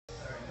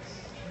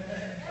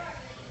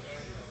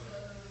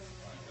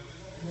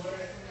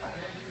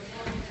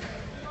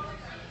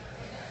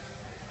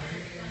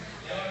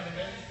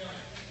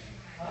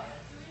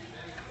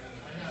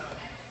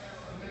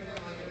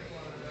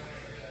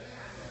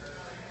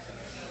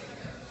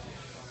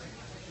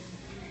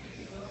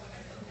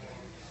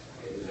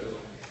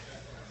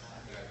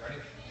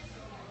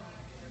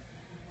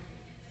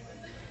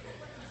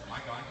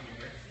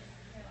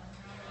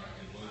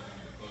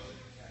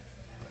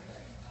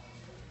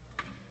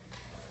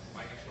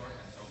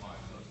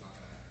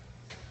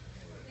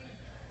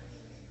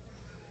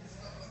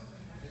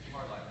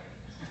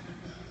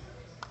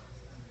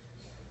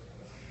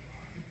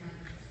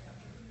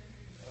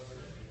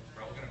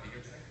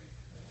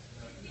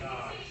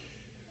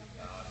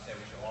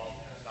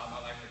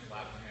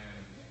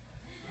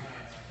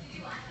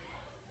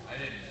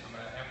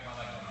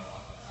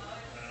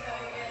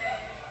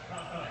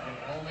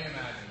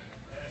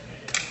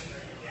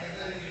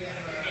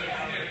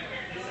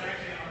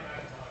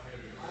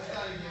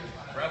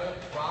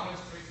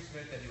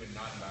that he would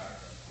not embarrass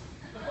us.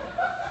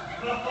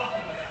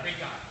 Big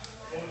time.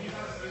 Well, he's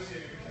not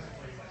associated because he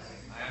plays like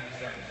that. I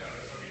understand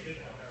that. So he did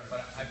that.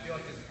 But I feel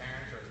like his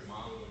parents or his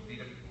mom would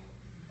beat him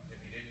if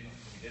he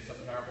did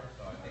something terrible.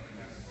 So I think he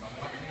was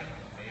somewhat team,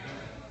 maybe.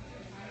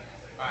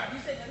 All right. You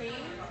said team?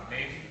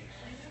 Maybe.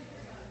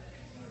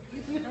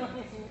 No.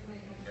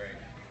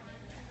 Great.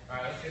 All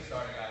right, let's get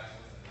started, guys.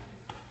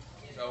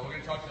 So we're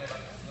going to talk today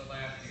about the Slit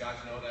lamp. You guys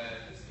know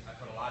that I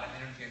put a lot of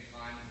energy and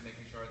time into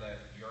making sure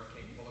that you're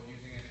capable of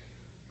using it,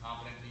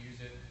 confident to use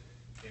it.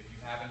 If you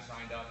haven't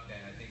signed up, then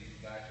I think you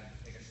guys should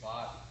take a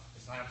slot. The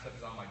sign-up slip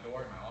is on my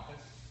door in my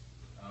office.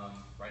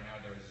 Right now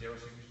there are 0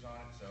 signatures on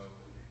it, so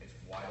it's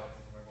wide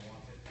open for whoever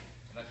wants it.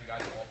 Unless you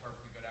guys are all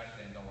perfectly good at it,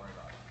 then don't worry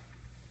about it.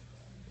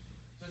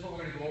 So this is what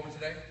we're going to go over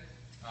today.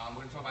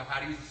 We're going to talk about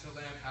how to use the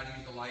Slit lamp, how to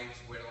use the lights,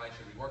 where the lights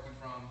should be working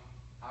from,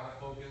 how to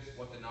focus,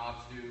 what the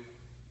knobs do,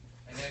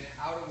 and then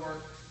how to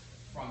work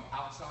from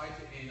outside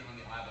to in on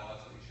the eyeball.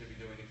 That's what you should be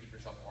doing to keep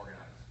yourself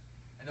organized.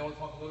 And then we'll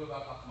talk a little bit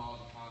about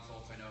ophthalmology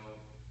consults. I know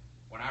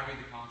when I read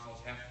the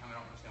consults, half the time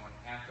I don't understand what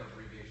half the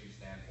abbreviations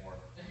stand for.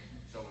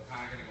 So we're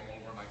kind of going to go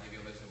over them. I give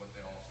you a list of what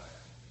they all say.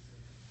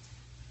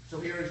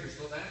 So here is your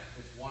Slit lamp.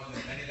 It's one of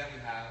the many that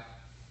we have.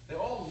 They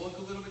all look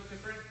a little bit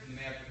different, and you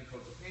may have different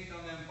coats of paint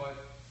on them, but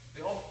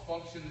they all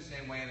function the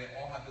same way, and they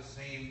all have the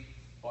same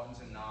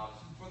buttons and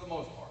knobs for the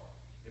most part.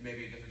 It may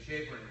be a different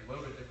shape or in a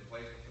little bit different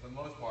place, but for the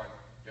most part,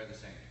 they're the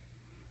same.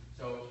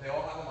 So they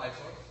all have a light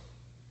source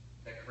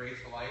that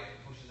creates the light,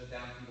 pushes it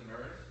down through the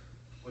mirrors,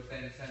 which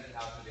then sends it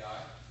out to the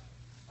eye.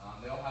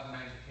 They all have a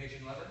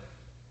magnification lever.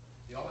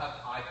 They all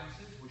have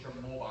eyepieces, which are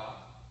mobile.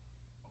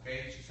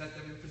 Okay, you should set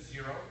them for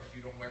 0 if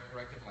you don't wear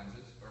corrective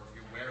lenses, or if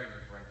you're wearing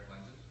your corrective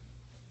lenses.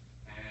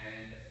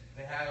 And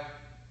they have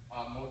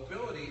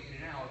mobility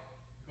in and out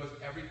because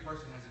every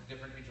person has a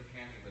different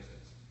intercanthal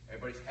distance.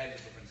 Everybody's head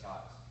is a different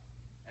size.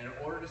 And in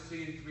order to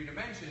see in 3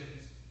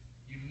 dimensions,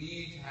 you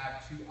need to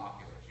have 2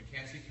 oculars. You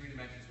can't see 3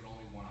 dimensions with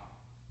only 1 eye.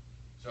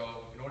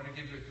 So in order to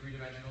give you a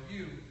 3-dimensional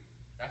view,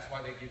 that's why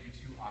they give you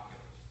 2 oculars.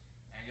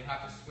 And you'll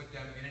have to split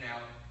them in and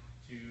out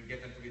to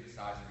get them to be the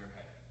size of your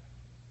head.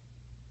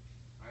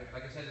 All right,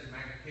 like I said, there's a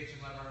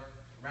magnification lever.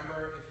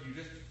 Remember, if you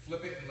just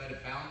flip it and let it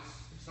bounce,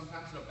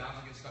 sometimes it'll bounce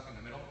and get stuck in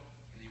the middle,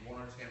 and you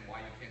won't understand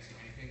why you can't see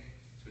anything.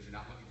 It's because you're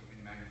not looking for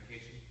any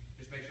magnification.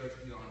 Just make sure it's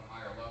either on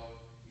high or low.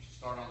 You should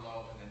start on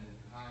low and then move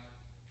to high.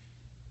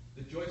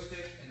 The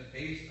joystick and the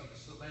base of the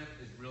slit lamp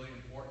is really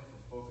important for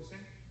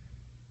focusing.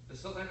 The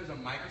slit lamp is a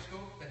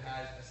microscope that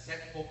has a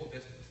set focal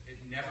distance. It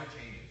never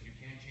changes. You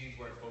can't change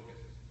where it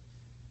focuses.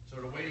 So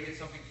the way to get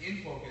something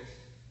in focus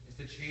is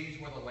to change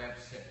where the lamp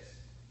sits.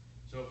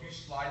 So if you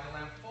slide the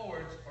lamp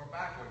forwards or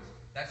backwards,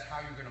 that's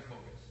how you're going to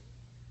focus.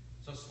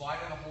 So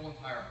sliding the whole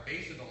entire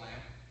base of the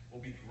lamp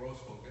will be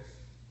gross focus.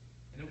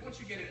 And then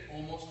once you get it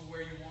almost to where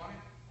you want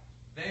it,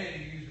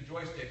 then you use the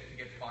joystick to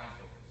get fine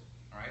focus.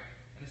 All right?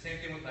 And the same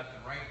thing with left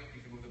and right.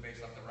 You can move the base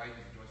left and right,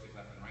 use the joystick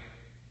left and right.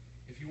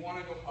 If you want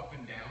to go up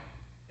and down,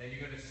 then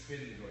you're going to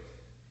spin the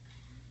joystick.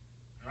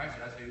 All right? So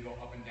that's how you go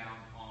up and down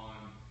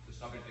on the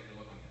subject that you're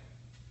looking at.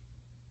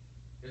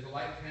 There's a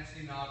light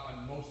intensity knob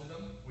on most of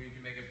them, where you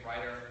can make it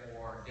brighter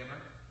or dimmer.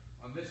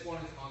 On this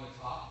one, it's on the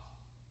top.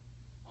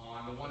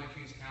 On the one in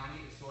Kings County,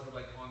 it's sort of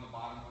like on the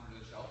bottom under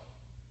the shelf.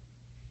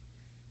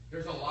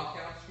 There's a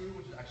lockdown screw,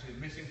 which is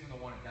actually missing from the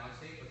one at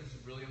downstate, but this is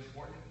really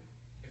important.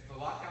 If the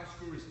lockdown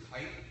screw is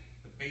tight,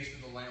 the base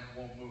of the lamp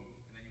won't move,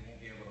 and then you won't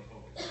be able to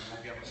focus. You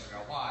won't be able to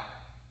figure out why.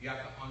 You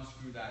have to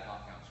unscrew that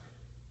lockdown screw.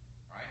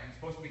 All right? And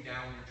it's supposed to be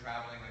down when you're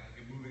traveling, like if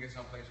you're moving it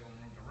someplace from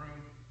room to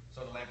room,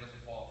 so the lamp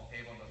doesn't fall off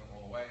the table and doesn't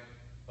roll away.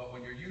 But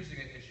when you're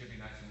using it, it should be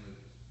nice and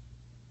loose.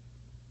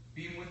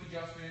 Beam width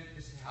adjustment,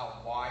 this is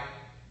how wide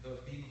the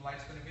beam of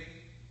light's going to be.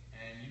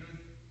 And you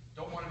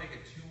don't want to make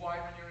it too wide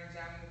when you're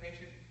examining the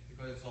patient,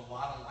 because it's a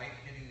lot of light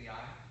hitting the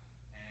eye,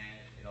 and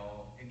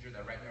it'll injure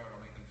their retina, or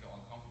it'll make them feel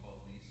uncomfortable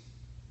at least.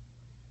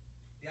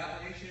 The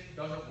application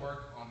doesn't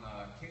work on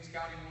the Kings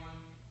County one.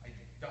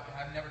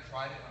 I've never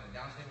tried it on the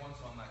downstate one,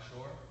 so I'm not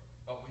sure.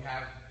 But we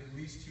have at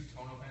least 2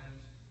 tono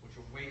pens, which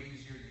are way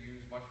easier to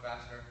use, much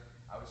faster.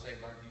 I would say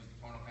learn to use the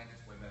tono pens.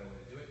 It's a way better way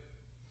to do it.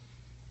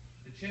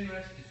 The chin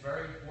rest is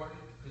very important,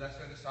 because that's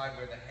going to decide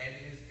where the head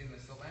is in the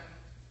slit lamp.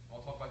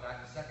 I'll talk about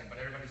that in a second, but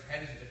everybody's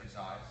head is a different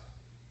size.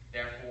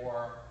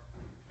 Therefore,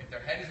 if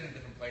their head is in a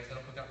different place,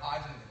 they'll put their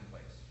eyes in a different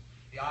place.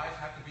 The eyes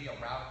have to be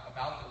about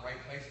the right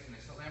place in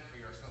the slit lamp for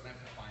your slit lamp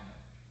to find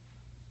them.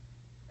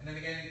 And then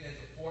again, there's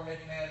a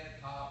forehead pad at the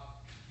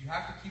top. You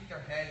have to keep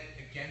their head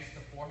against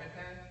the forehead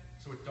pad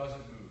so it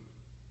doesn't move.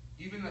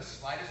 Even the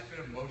slightest bit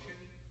of motion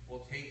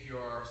will take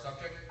your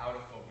subject out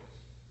of focus.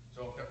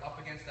 So if they're up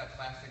against that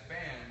plastic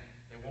band,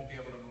 they won't be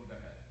able to move their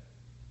head.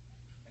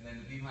 And then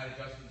the beam height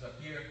adjustments up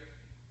here.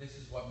 This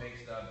is what makes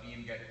the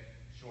beam get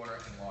shorter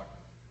and larger.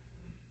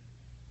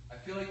 I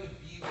feel like the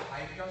beam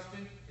height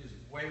adjustment is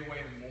way,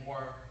 way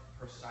more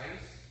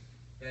precise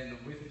than the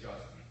width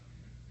adjustment.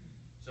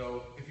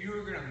 So if you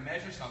were going to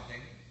measure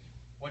something,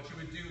 what you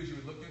would do is you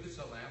would look through the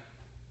slit lamp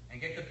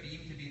and get the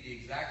beam to be the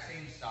exact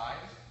same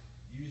size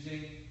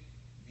using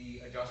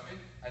the adjustment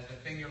as the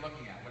thing you're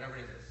looking at, whatever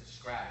it is, it's a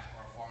scratch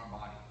or a foreign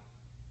body.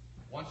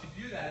 Once you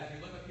do that, if you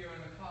look up here on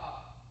the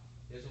top,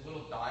 there's a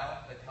little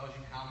dial that tells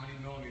you how many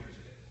millimeters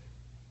it is.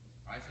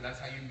 All right, so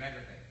that's how you measure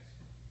things.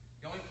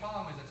 The only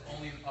problem is it's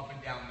only an up and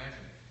down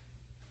measurement.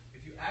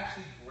 If you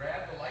actually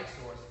grab the light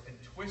source and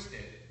twist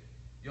it,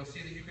 you'll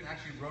see that you can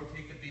actually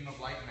rotate the beam of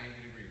light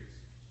 90 degrees.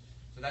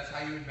 So that's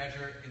how you would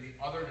measure in the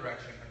other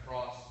direction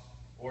across,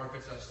 or if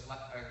it's a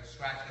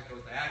scratch that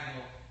goes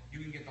diagonal, you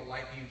can get the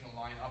light beam to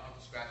line up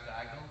with the scratch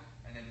diagonal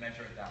and then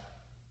measure it that way.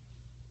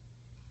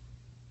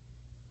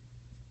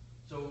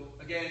 So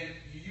again,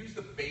 you use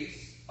the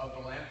base of the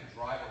lamp to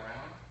drive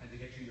around and to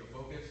get you your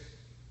focus.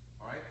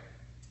 All right.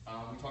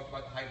 We talked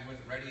about the height and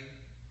width already.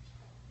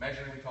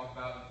 Measuring we talked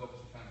about, and focus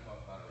we kind of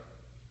talked about already.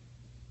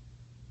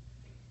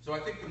 So I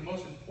think the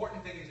most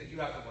important thing is that you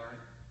have to learn,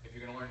 if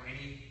you're going to learn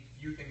any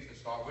few things to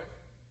start with.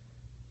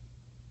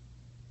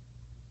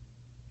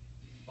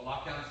 The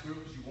lockdown screw,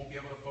 because you won't be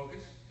able to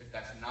focus if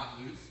that's not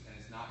loose and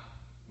it's not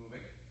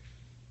moving.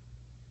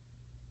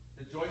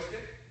 The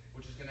joystick,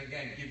 which is going to,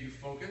 again, give you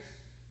focus,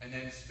 and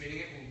then spinning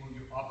it will move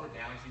you up or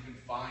down so you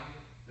can find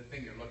the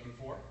thing you're looking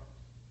for.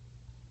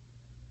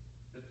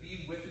 The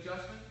beam width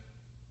adjustment,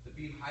 the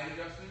beam height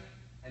adjustment,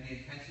 and the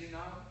intensity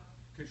knob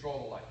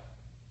control the light.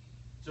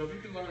 So if you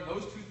can learn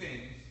those two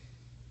things,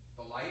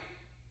 the light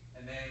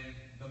and then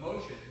the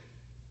motion,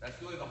 that's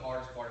really the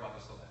hardest part about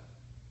the Slit lamp.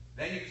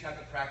 Then you just have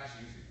to practice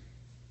using it.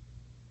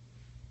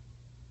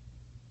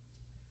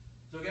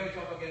 So again, we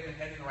talked about getting the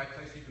head in the right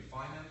place so you can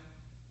find them.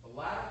 The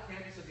lateral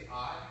canvas of the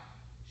eye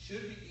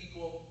should be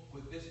equal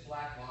with this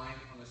black line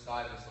on the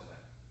side of the Slit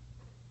lamp.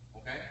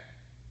 Okay?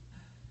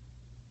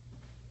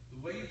 The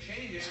way you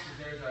change it is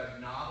there's a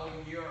knob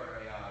over here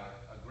or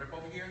a grip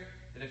over here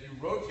that if you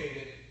rotate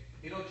it,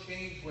 it'll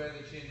change where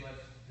the chin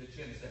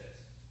sits.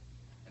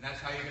 And that's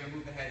how you're going to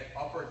move the head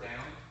up or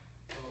down.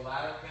 So the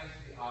lateral canvas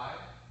of the eye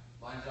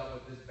lines up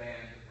with this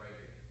band right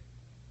here.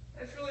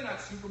 And it's really not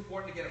super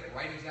important to get it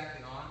right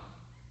exactly on,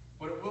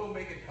 but it will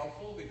make it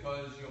helpful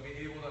because you'll be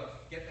able to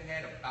get the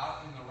head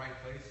about in the right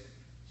place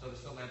so the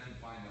Slit lamp can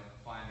find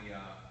the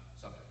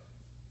subject.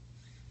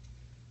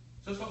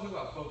 So let's talk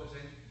about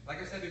focusing.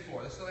 Like I said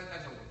before, the Slit lamp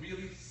has a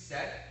really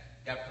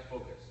set depth of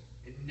focus.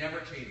 It never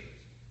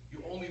changes.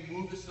 You only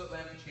move the Slit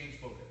lamp to change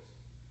focus.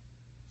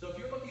 So if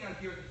you're looking out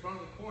here at the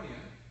front of the cornea,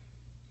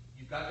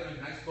 you've got to get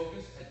a nice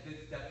focus at this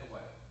depth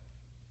away.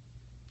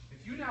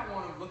 If you now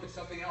want to look at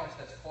something else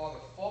that's farther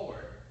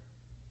forward,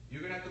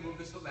 you're going to have to move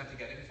the Slit lamp to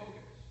get it in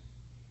focus.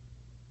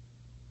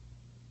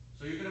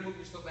 So you're going to move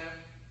your Slit lamp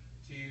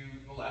to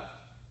the left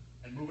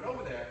and move it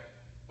over there,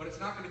 but it's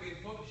not going to be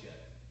in focus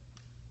yet.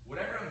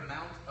 Whatever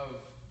amount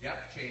of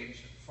depth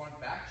change,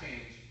 front-back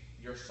change,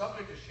 your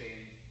subject has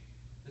changed,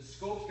 the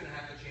scope's going to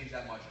have to change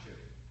that much too.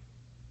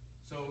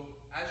 So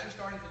as you're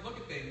starting to look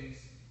at things,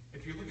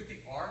 if you look at the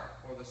arc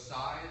or the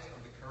size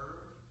of the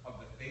curve of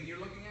the thing you're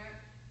looking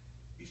at,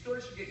 you sort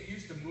of should get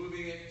used to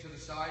moving it to the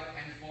side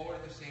and forward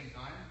at the same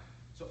time,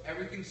 so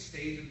everything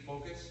stays in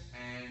focus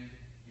and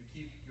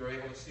you're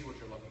able to see what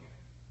you're looking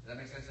at. Does that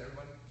make sense to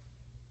everybody?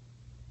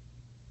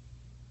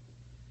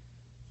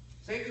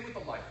 Same thing with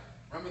the light.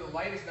 Remember, the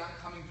light is not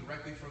coming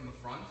directly from the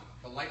front.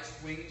 The light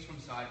swings from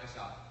side to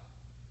side.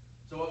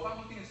 So if I'm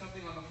looking at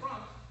something on the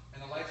front,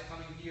 and the light's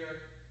coming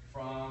here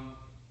from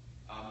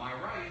my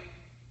right,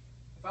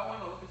 if I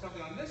want to look at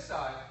something on this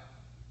side,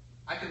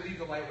 I can leave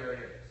the light where it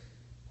is.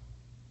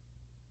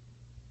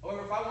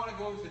 However, if I want to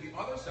go to the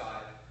other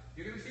side,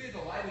 you're going to see that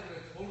the light is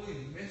going to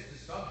totally miss the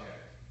subject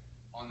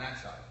on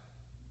that side.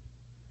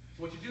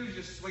 So what you do is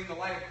just swing the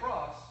light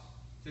across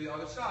to the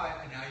other side,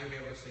 and now you'll be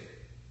able to see it.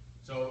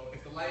 So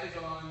if the light is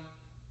on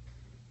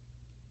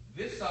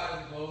this side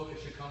of the globe,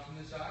 it should come from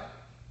this side.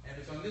 And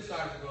if it's on this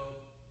side of the globe,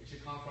 it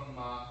should come from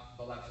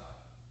the left side.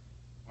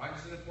 All right,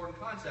 this is an important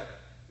concept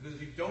because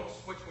if you don't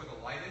switch where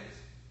the light is,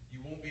 you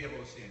won't be able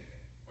to see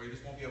anything. Or you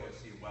just won't be able to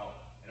see it well,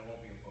 and it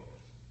won't be in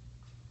focus.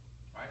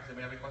 All right, does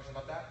anybody have any questions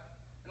about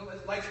that? And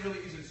the light's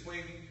really easy to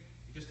swing.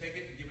 You just take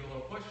it and give it a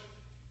little push.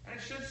 And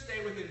it should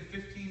stay within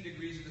 15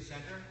 degrees of the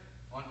center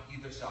on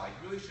either side.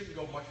 You really shouldn't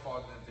go much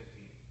farther than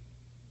 15.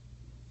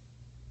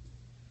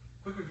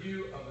 Quick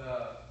review of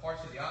the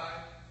parts of the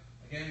eye.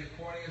 Again, the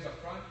cornea is up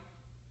front.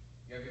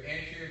 You have your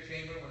anterior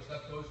chamber where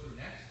stuff goes through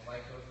next, the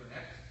light goes through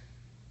next.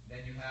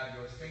 Then you have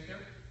your sphincter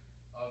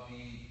of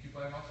the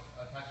pupillae muscle,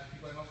 attached to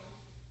pupillae muscles.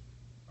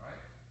 All right.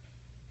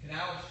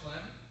 Canal of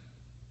Schlemm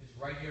is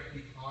right here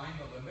behind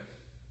the limbus,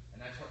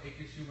 and that's where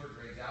aqueous humor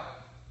drains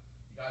out.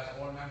 You guys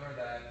all remember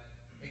that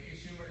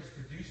aqueous humor is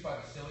produced by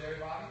the ciliary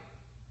body,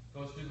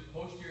 goes through the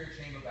posterior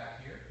chamber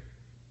back here,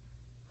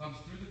 comes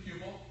through the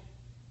pupil,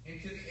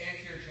 into the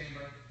anterior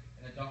chamber,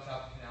 and then dumps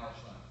out the canal of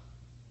Schlemm.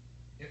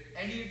 If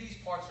any of these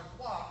parts are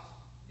blocked,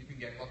 you can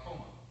get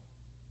glaucoma,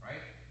 right?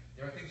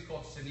 There are things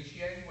called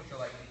synechiae, which are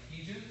like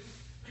adhesions.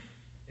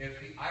 If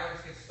the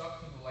iris gets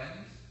stuck to the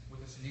lens with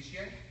a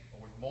synechiae,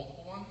 or with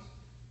multiple ones,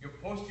 your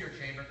posterior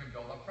chamber can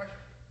build up pressure.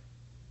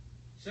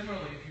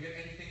 Similarly, if you get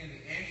anything in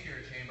the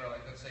anterior chamber,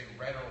 like let's say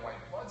red or white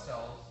blood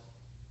cells,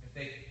 if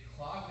they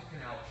clog the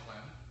canal of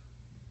Schlemm,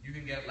 You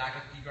can get lack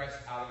of egress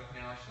out of the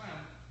canal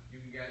phlegm. You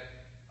can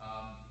get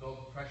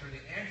built pressure in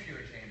the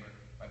anterior chamber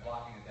by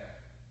blocking it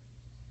there.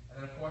 And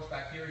then, of course,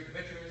 back here is the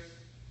vitreous,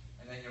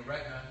 and then your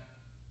retina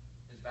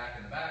is back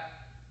in the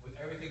back, with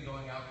everything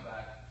going out the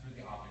back through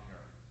the optic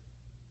nerve.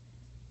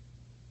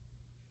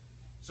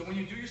 So when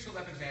you do your slit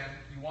lamp exam,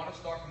 you want to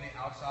start from the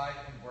outside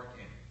and work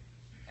in.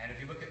 And if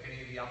you look at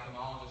any of the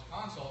ophthalmologist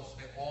consults,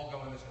 they all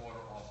go in this order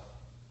also.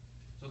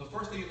 So the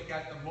first thing you look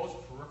at, the most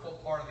peripheral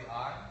part of the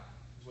eye,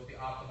 is what the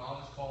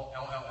ophthalmologists call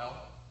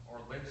LLL, or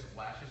lids,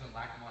 lashes, and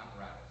lacrimal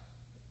apparatus.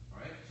 All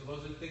right? So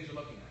those are the things you're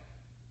looking at.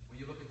 When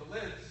you look at the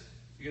lids,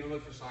 you're going to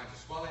look for signs of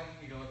swelling,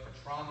 you're going to look for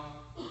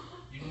trauma.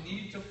 You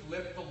need to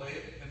flip the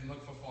lid and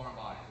look for foreign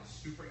bodies. It's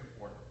super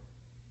important.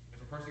 If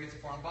a person gets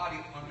a foreign body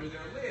under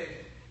their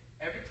lid,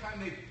 every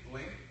time they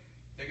blink,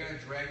 they're going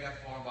to drag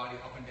that foreign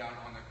body up and down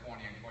on their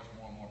cornea and cause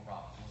more and more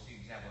problems. We'll see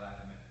an example of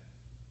that in a minute.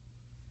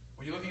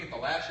 When you're looking at the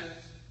lashes,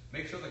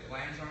 make sure the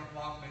glands aren't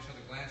blocked, make sure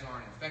the glands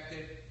aren't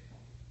infected.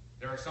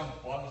 There are some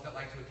bugs that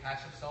like to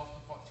attach themselves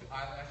to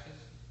eyelashes.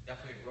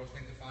 Definitely a gross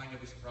thing to find.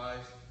 You'll be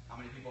surprised how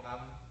many people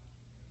have them.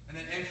 And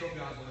then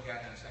entropions we'll look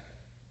at in a second.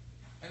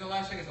 And the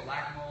last thing is the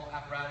lacrimal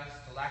apparatus.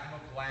 The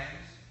lacrimal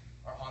glands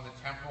are on the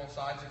temporal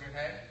sides of your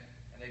head,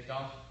 and they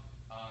dump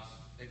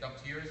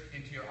tears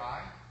into your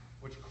eye,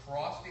 which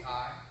cross the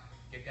eye,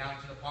 get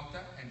down to the puncta,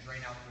 and drain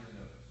out through the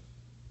nose.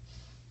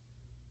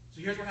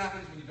 So here's what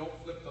happens when you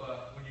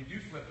do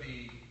flip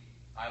the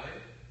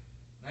eyelid.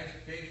 Nice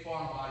big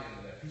foreign body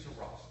under there, piece of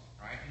rust.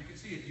 Right? And you can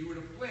see if you were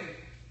to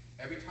blink,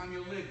 every time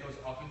your lid goes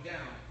up and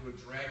down, it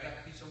would drag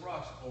that piece of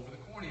rust over the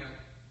cornea,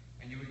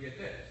 and you would get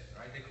this.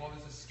 Right? They call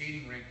this a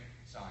skating rink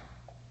sign,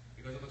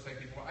 because it looks like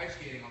people are ice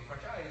skating on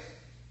fresh ice.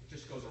 It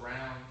just goes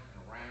around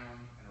and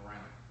around and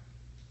around.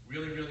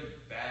 Really, really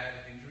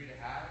bad injury to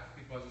have,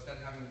 because instead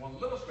of having one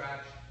little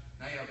scratch,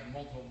 now you have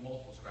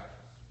multiple scratches.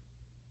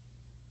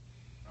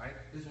 Right?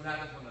 This is what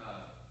happens when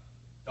the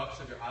ducts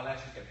of your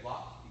eyelashes get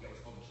blocked. You get what's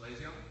called a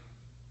chalazion.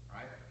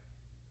 Right?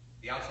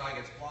 The outside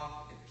gets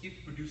blocked. It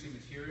keeps producing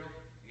material.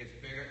 It gets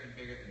bigger and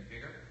bigger and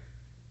bigger.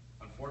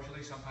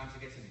 Unfortunately, sometimes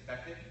it gets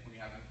infected. When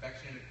you have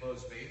infection in a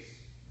closed space,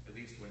 it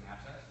leads to an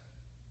abscess.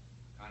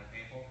 Kind of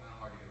painful, kind of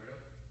hard to get rid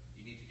of.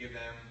 You need to give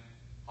them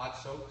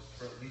hot soaks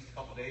for at least a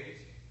couple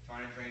days,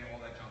 trying to drain all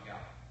that junk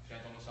out.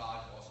 Gentle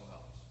massage also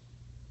helps.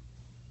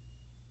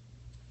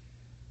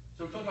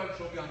 So we talked about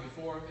entropion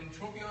before.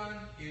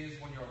 Entropion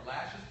is when your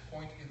lashes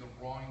point in the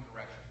wrong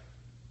direction.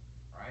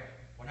 All right?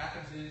 What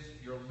happens is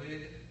your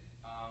lid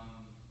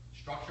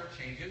structure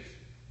changes.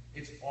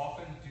 It's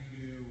often due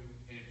to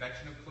an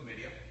infection of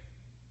chlamydia,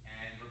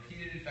 and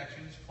repeated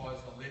infections cause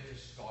the lid to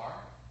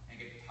scar and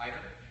get tighter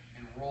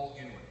and roll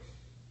inwards.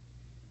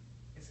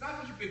 It's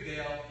not such a big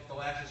deal if the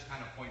lashes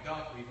kind of point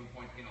up or even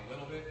point in a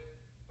little bit,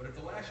 but if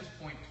the lashes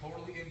point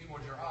totally in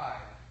towards your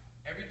eye,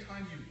 every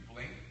time you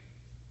blink,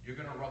 you're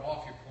going to rub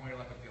off your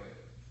corneal epithelium.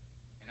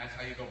 And that's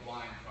how you go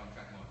blind from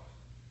tracheotomy.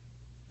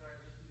 Sorry,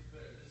 just to be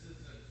clear, this is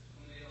a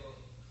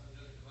chlamydial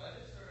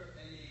conjunctivitis or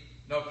any...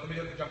 No,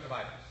 chlamydial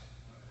conjunctivitis.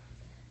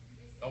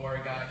 Don't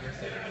worry, guys, you're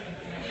safe.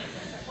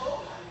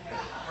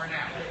 For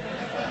now.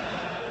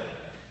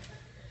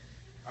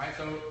 Alright,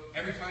 so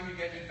every time you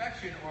get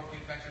infection, or if the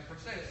infection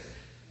persists,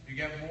 you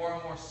get more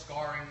and more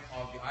scarring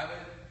of the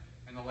eyelid,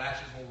 and the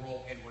lashes will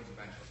roll inwards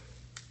eventually.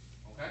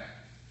 Okay?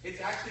 It's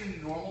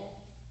actually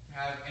normal to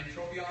have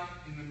entropion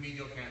in the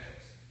medial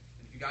canthus.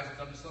 And if you guys have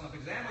done the slit lamp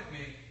exam with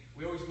me,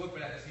 we always look for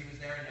that to see if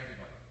it's there in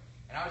everybody.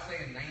 And I would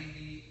say in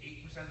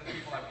 98% of the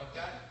people I've looked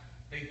at,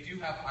 they do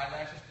have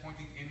eyelashes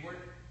pointing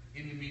inward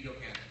in the medial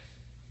canthus.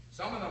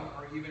 Some of them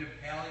are even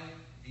impaling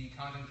the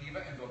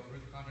conjunctiva and go through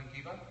the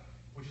conjunctiva,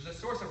 which is a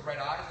source of red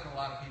eyes in a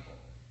lot of people.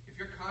 If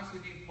you're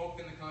constantly being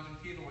poked in the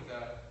conjunctiva with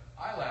an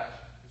eyelash,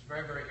 it's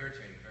very, very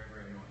irritating, very,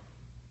 very annoying.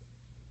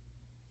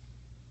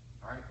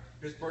 All right,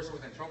 this person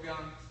with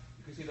entropion,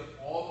 you can see that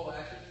all the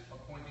lashes are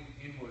pointing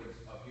inwards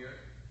up here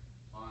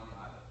on the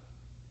eyelid.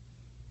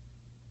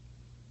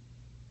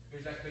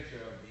 Here's that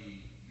picture of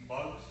the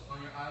bugs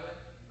on your eyelid.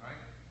 All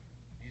right,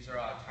 these are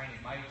tiny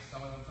mites.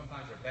 Some of them,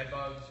 sometimes they're bed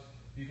bugs.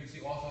 You can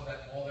see also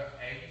that all their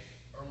eggs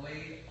are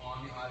laid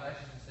on the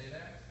eyelashes and stay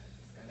there.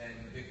 And then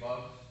the big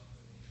bugs.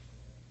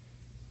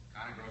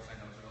 Kind of gross, I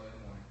know, it's early in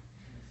the morning.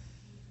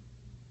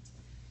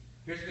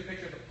 Here's a good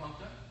picture of the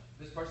puncta.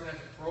 This person has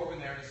a probe in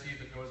there to see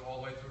if it goes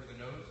all the way through to the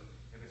nose,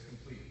 if it's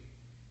complete.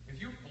 If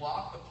you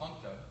block the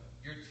puncta,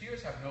 your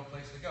tears have no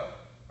place to go,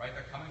 right?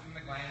 They're coming from the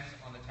glands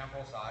on the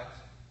temporal sides,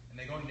 and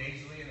they go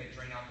nasally and they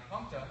drain out the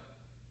puncta,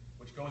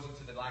 which goes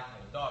into the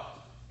lacrimal duct.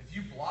 If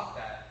you block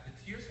that, the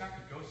tears have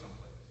to go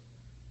someplace.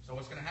 So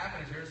what's going to happen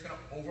is you're just going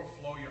to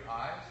overflow your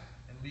eyes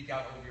and leak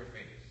out over your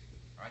face.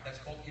 All right? That's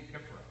called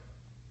epiphora.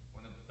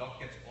 When the duct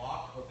gets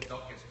blocked, or if the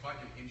duct gets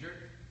cut and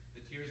injured,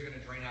 the tears are going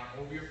to drain out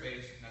over your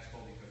face, and that's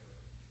called epiphora.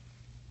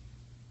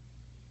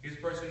 Here's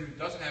a person who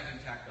doesn't have an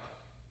intact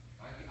duct.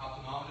 Right? The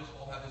ophthalmologists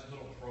all have this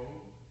little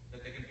probe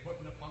that they can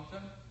put in the puncta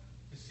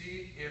to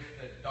see if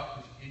the duct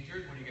is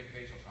injured when you get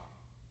facial trauma.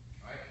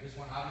 Right? This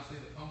one,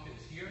 obviously, the puncta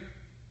is here,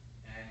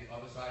 and the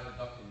other side of the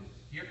duct is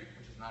here,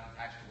 which is not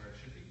attached to where it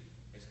should be.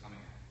 It's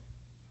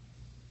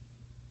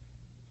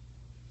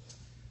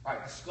All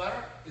right, the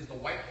sclera is the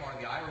white part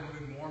of the eye. We're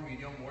moving more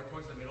medial, more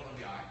towards the middle of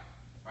the eye.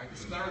 Right? The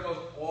sclera goes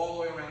all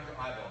the way around your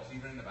eyeballs,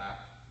 even in the back.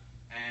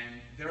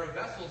 And there are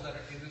vessels that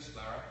are in the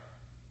sclera,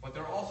 but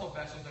there are also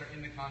vessels that are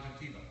in the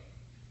conjunctiva.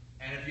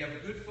 And if you have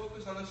a good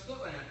focus on the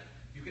slit lamp,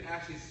 you can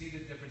actually see the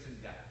difference in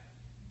depth.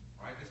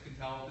 All right, this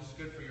is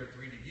good for your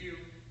 3D view.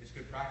 It's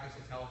good practice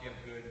to tell if you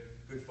have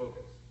good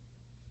focus.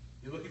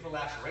 You're looking for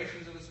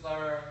lacerations of the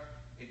sclera,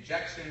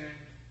 injection,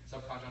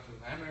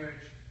 subconjunctival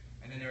hemorrhage,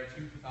 and then there are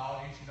two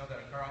pathologies that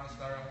occur on the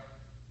sclera.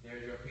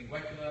 There's your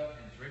pinguecula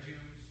and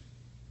pterygiums.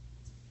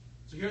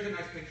 So here's a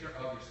nice picture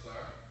of your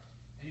sclera,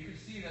 and you can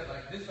see that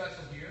like this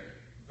vessel here,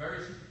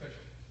 very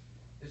superficial.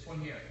 This one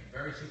here,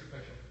 very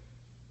superficial.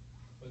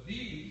 But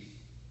these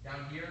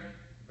down here,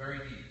 very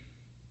deep.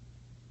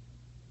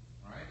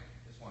 All right,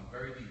 this one,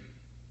 very deep.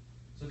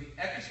 So the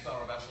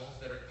episcleral vessels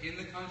that are in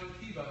the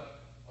conjunctiva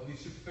are these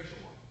superficial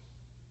ones.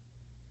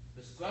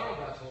 The scleral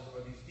vessels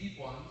are these deep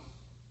ones.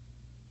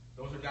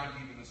 Those are down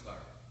deep in the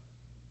sclera.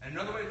 And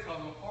another way to tell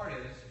them apart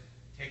is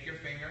take your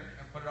finger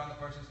and put it on the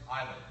person's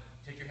eyelid.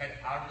 Take your head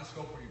out of the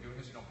scope when you're doing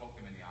this. You don't poke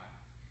them in the eye.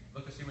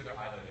 Look to see where their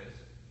eyelid is.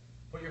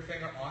 Put your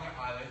finger on their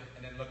eyelid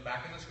and then look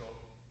back in the scope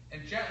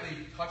and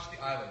gently touch the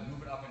eyelid.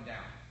 Move it up and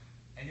down.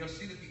 And you'll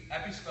see that the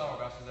episcleral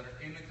vessels that are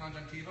in the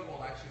conjunctiva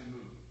will actually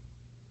move,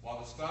 while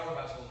the scleral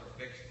vessels are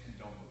fixed and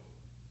don't move.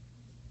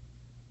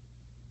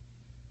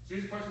 So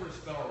here's a person with a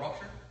scleral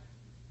rupture.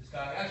 This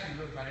guy, actually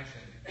really kind of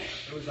interesting.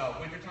 It was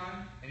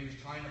wintertime, and he was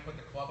trying to put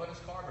the club on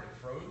his car, but it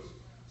froze.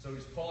 So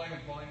he's pulling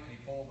and pulling, and he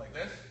pulled like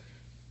this.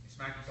 He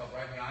smacked himself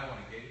right in the eye when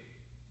he gave.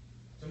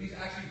 So he's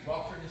actually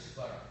ruptured his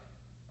sclera.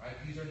 Right?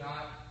 These are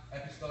not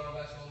episcleral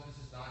vessels. This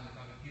is not in the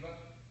conjunctiva.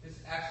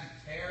 This actually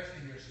tears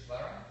in your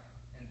sclera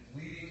and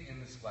bleeding in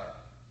the sclera.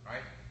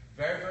 Right?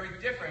 Very, very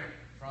different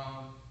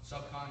from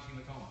subconch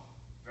hematoma.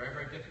 Very,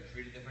 very different.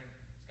 Treated different.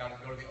 It's got to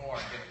go to the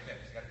OR and get it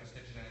fixed. It's got to put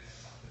stitches in it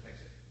to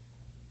fix it.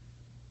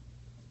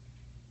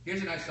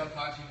 Here's a nice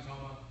subconch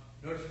hematoma.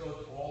 Notice it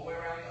goes all the way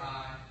around the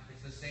eye. It's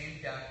the same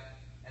depth,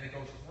 and it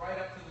goes right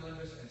up to the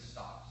limbus and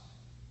stops.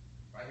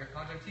 Right? Your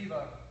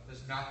conjunctiva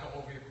does not go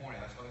over your cornea.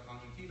 That's why the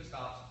conjunctiva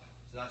stops.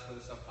 So that's where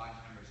the subconch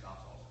hemorrhage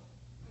stops also.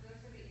 So those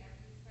are the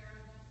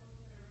episcleral vessels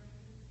that are running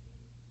in the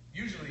skin?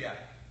 Usually, yeah.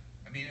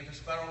 I mean, if a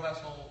scleral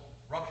vessel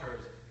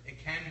ruptures, it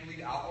can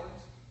bleed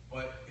outwards,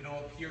 but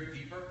it'll appear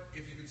deeper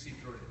if you can see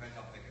through it. It depends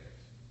how thick it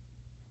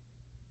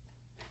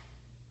is.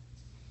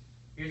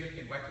 Here's a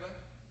pinguecula.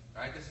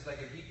 Right? This is like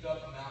a heaped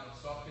up amount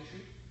of soft tissue,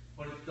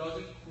 but it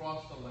doesn't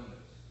cross the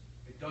limbus.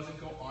 It doesn't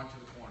go onto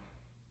the cornea.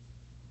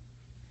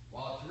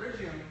 While a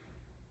pterygium,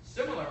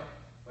 similar,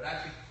 but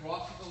actually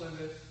crosses the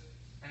limbus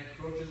and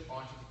encroaches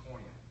onto the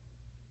cornea.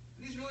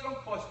 And these really don't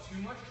cause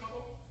too much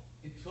trouble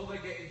until they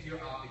get into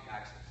your optic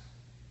axis.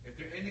 If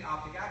they're in the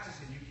optic axis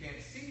and you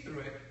can't see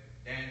through it,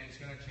 then it's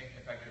going to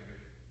affect your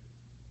vision.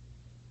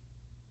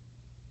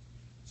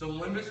 So the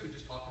limbus we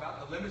just talked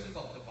about. The limbus is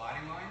a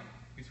dividing line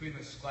between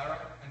the sclera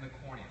and the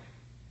cornea.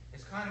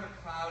 It's kind of a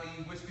cloudy,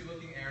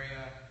 wispy-looking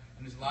area,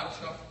 and there's a lot of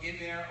stuff in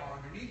there or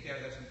underneath there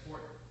that's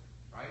important.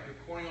 Right? Your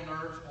corneal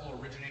nerves all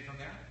originate from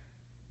there,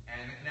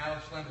 and the canal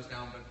of phlegm is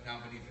down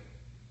beneath it.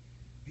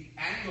 The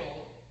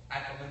angle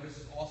at the limbus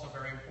is also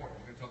very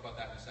important. We're going to talk about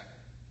that in a second.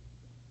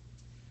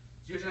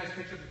 So here's a nice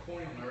picture of the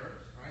corneal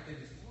nerves. Right? They're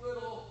these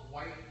little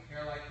white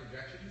hair-like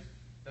projections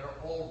that are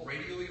all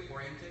radially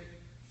oriented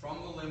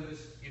from the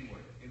limbus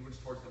inwards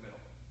towards the middle.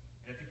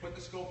 And if you put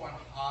the scope on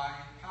high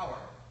power,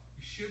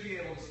 you should be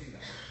able to see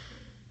them.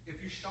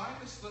 If you shine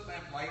the slit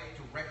lamp light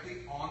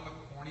directly on the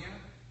cornea,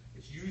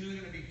 it's usually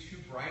going to be too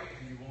bright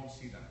and you won't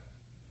see them.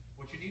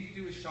 What you need to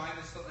do is shine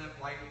the slit lamp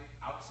light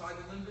outside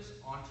the limbus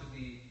onto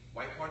the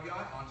white part of the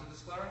eye, onto the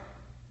sclera,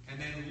 and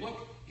then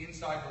look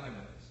inside the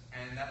limbus.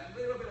 And that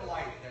little bit of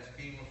light that's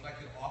being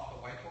reflected off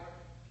the white part,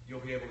 you'll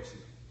be able to see.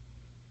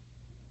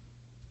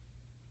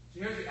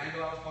 So here's the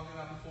angle I was talking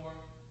about before.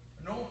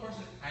 A normal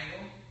person's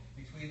angle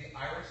between the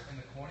iris and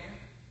the cornea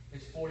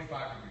is 45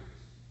 degrees.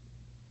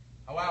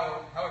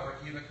 However,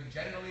 either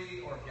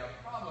congenitally or if you have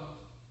problems,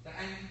 the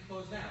angle can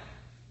close down.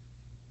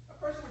 A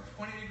person with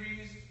 20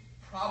 degrees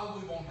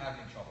probably won't have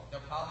any trouble.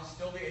 They'll probably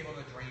still be able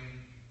to drain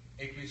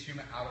aqueous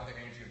humor out of the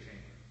anterior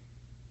chamber.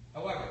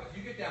 However, if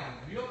you get down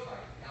real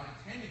tight, down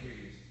to 10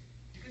 degrees,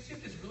 you can see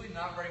that there's really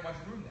not very much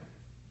room there.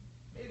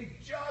 Maybe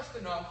just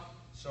enough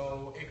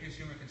so aqueous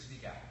humor can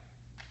sneak out.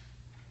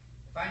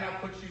 If I now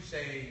put you,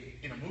 say,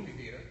 in a movie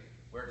theater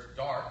where it's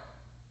dark,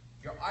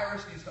 your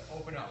iris needs to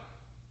open up,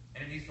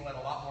 and it needs to let a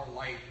lot more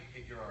light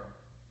hit your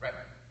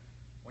retina.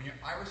 When your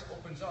iris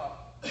opens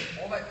up,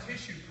 all that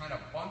tissue kind of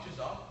bunches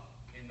up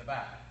in the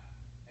back.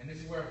 And this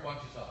is where it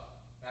bunches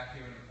up, back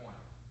here in the corner.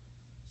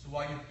 So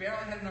while you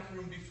barely had enough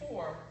room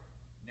before,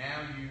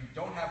 now you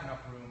don't have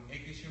enough room,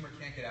 aqueous humor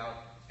can't get out,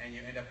 and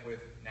you end up with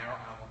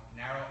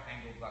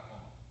narrow-angled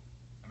glaucoma.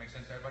 That makes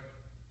sense to everybody?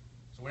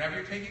 So whenever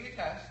you're taking a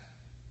test,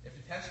 if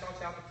the test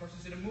starts out, the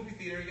person's in a movie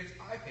theater and gets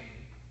eye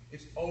pain,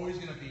 it's always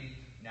going to be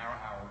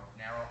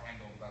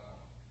narrow-angled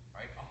glaucoma.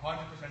 Right?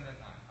 100% of the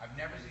time. I've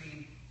never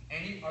seen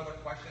any other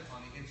questions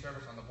on the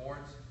in-service on the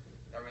boards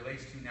that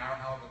relates to narrow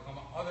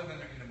glaucoma other than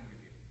in the movie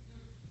theater.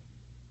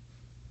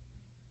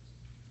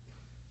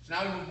 So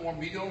now we move more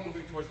medial,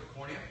 moving towards the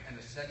cornea and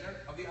the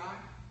center of the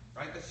eye.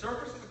 Right? The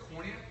surface of the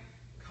cornea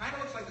kind of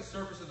looks like the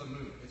surface of the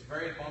moon. It's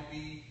very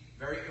bumpy,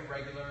 very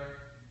irregular.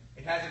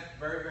 It has a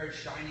very, very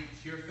shiny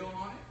tear film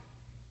on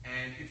it.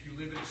 And if you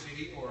live in a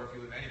city or if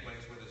you live any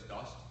place where there's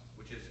dust,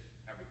 which is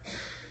everywhere,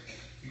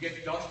 you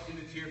get dust in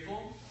the tear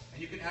film,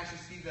 and you can actually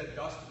see the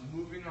dust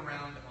moving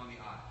around on the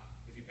eye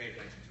if you pay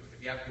attention to it,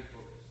 if you have good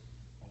focus.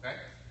 Okay?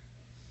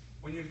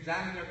 When you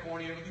examine their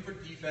cornea, you're looking for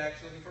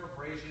defects, looking for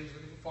abrasions,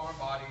 looking for foreign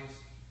bodies,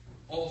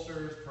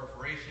 ulcers,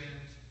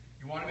 perforations.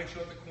 You want to make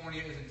sure that the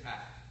cornea is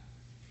intact.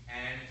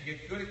 And if you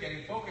get good at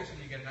getting focus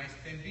and you get a nice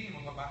thin beam,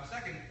 we'll talk about in a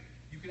second,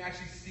 you can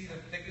actually see the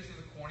thickness of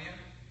the cornea,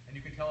 and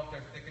you can tell if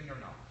they're thickened or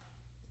not.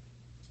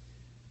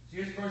 So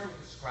here's a person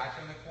with a scratch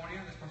on the cornea.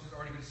 This person's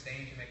already been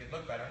stained to make it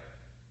look better.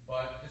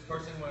 But this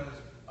person was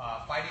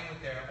fighting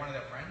with one of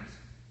their friends,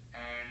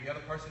 and the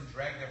other person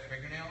dragged their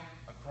fingernail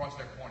across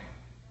their cornea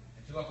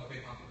and took off a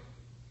big hunk of it.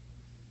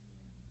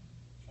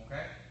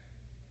 Okay?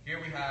 Here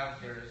we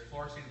have, there's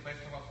fluorescein. We'll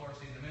talk about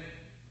fluorescein in a minute,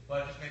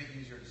 but it just made it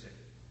easier to see.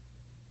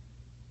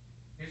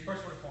 Here's a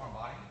person with a foreign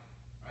body.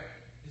 Right?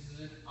 This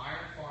is an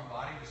iron foreign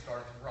body that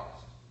started to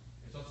rust.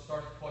 It's also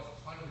started to cause a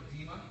ton of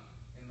edema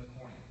in the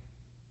cornea.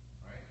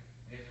 Right?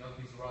 And here's another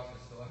piece of rust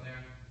that's still in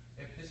there.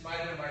 This might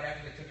have been right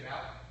after they took it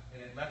out,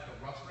 and it left the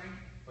rust ring,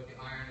 but the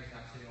iron is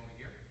now sitting over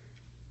here.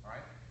 All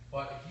right?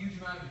 But a huge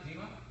amount of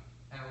edema,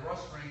 and a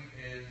rust ring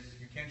is,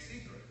 you can't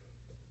see through it.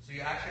 So you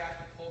actually have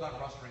to pull that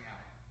rust ring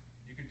out.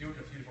 You can do it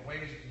in a few different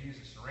ways. You can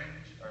use a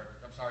syringe, or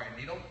a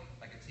needle,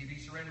 like a TV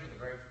syringe with a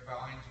very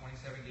fine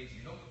 27 gauge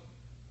needle.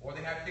 Or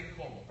they have a thing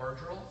called burr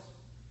drills.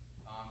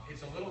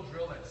 It's a little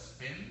drill that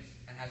spins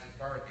and has a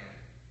burr at the end.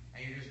 And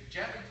you just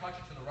gently touch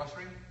it to the rust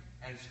ring,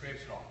 and it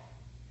scrapes it off.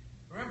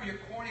 Remember, your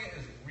cornea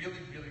is really,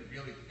 really,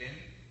 really thin.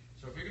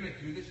 So if you're going to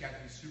do this, you have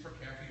to be super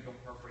careful you don't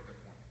perforate the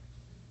cornea.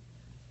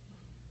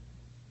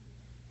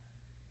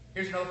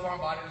 Here's another foreign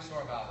body we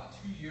saw about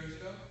 2 years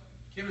ago.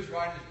 The kid was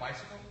riding his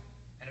bicycle,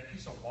 and a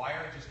piece of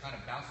wire just kind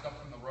of bounced up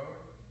from the road,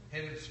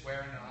 hit him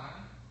square in the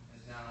eye,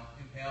 and is now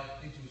impaled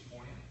into his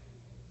cornea.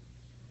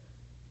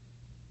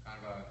 Kind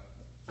of a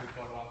good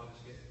photo op of this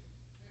kid.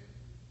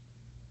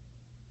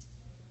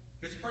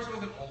 There's a person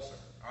with an ulcer.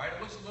 All right, it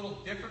looks a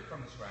little different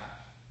from the scratch.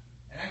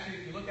 And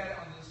actually, if you look at it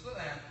under the slit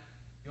lamp,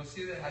 you'll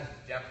see that it has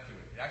depth to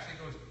it. It actually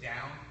goes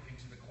down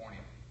into the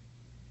cornea.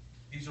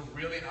 These are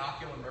really an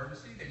ocular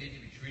emergency. They need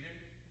to be treated.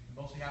 It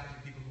mostly happens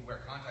to people who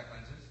wear contact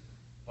lenses,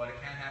 but it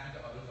can happen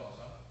to others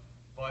also.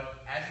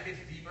 But as it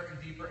gets deeper and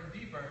deeper and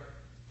deeper,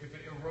 if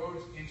it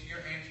erodes into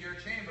your anterior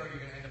chamber,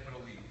 you're going to end up with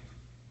a leak.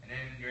 And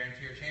then your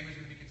anterior chamber is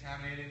going to be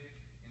contaminated,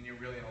 and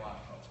you're really in a lot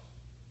of trouble.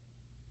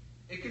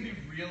 It can be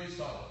really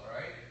subtle, all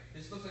right?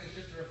 This looks like it's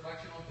just a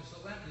reflection off the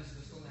slit lamp. This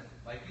is the slit lamp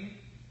light beam.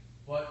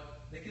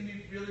 But they can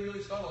be really,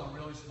 really subtle and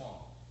really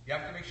small. You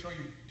have to make sure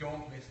you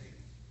don't miss these.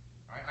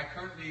 All right? I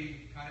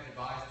currently kind of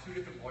advise 2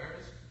 different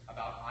lawyers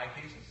about eye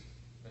cases,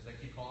 because they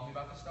keep calling me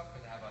about this stuff,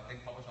 because I have a thing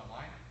published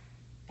online.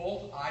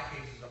 Both eye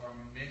cases are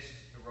missed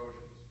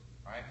erosions,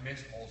 all right?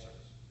 Missed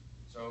ulcers.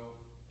 So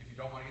if you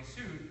don't want to get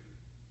sued,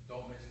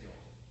 don't miss the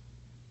ulcer.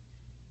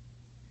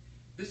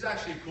 This is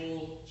actually a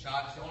cool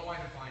shot. It's the only one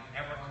I can find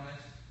ever on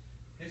this.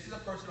 This is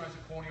a person who has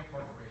a corneal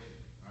perforation,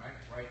 all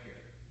right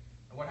here.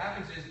 And what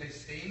happens is they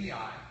stain the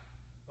eye,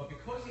 but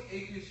because the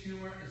aqueous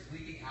humor is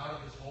leaking out of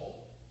this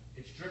hole,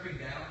 it's dripping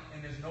down,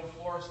 and there's no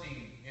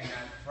fluorescein in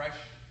that fresh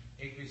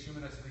aqueous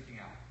humor that's leaking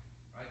out.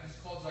 Right? This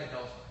is called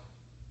Zidelsine,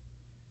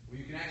 where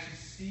you can actually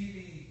see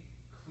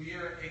the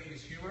clear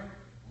aqueous humor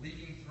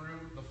leaking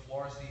through the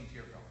fluorescein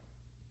tear film.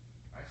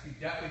 Right? So you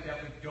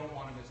definitely don't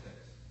want to miss this.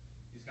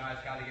 These guys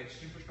got to get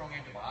super strong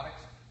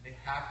antibiotics. They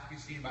have to be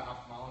seen by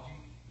ophthalmology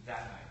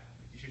that night.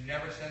 You should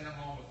never send them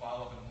home with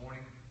follow-up in the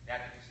morning. They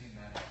have to be seen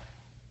that night.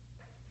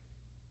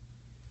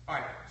 All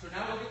right, so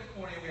now look at the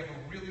cornea. We have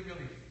a really,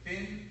 really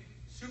thin,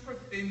 super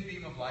thin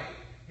beam of light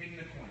hitting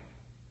the cornea.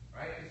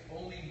 Right? It's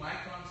only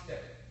microns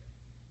thick.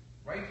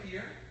 Right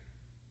here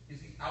is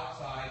the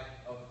outside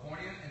of the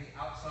cornea and the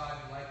outside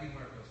of the light beam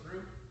where it goes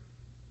through.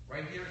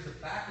 Right here is the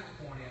back of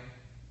the cornea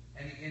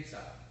and the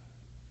inside.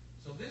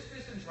 So this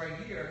distance right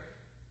here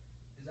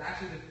is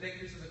actually the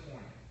thickness of the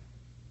cornea.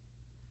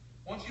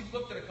 Once you've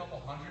looked at a couple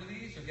hundred of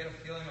these, you'll get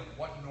a feeling of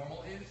what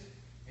normal is,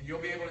 and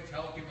you'll be able to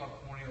tell if people have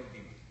corneal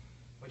edema.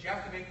 But you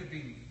have to make the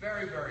beam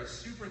very, very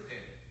super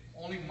thin,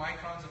 only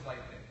microns of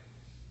light thick.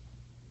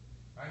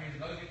 All right, here's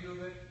another view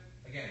of it.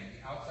 Again,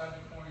 the outside of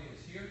the cornea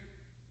is here,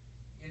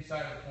 the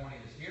inside of the cornea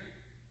is here,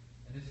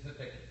 and this is the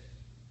thickness.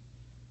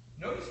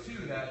 Notice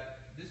too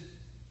that this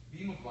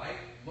beam of light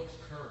looks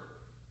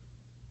curved.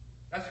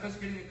 That's because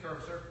it's getting a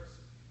curved surface.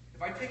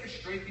 If I take a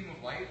straight beam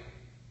of light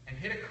and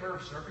hit a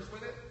curved surface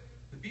with it,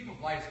 the beam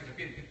of light is going to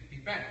be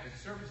bent because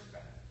the surface is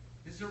bent.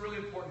 This is a really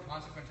important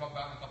concept I'm going to talk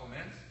about in a couple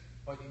minutes,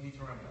 but you need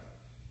to remember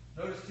that.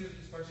 Notice too that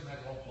this person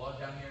has all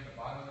blood down here in the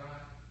bottom of their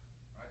eye.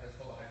 All right, that's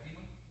called a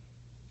hyphema.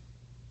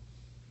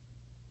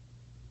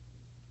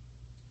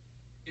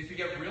 If you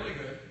get really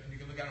good, and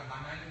you can look at a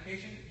high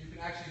magnification, you can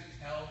can actually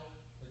tell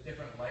the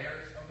different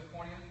layers of the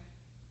cornea.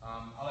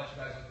 I'll let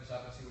you guys look this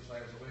up and see which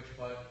layers are which,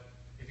 but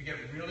if you get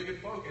really good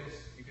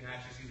focus, you can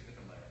actually see the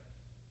different layers.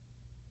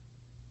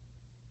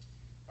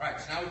 All right,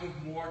 so now we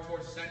move more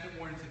towards the center,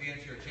 more into the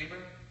anterior chamber,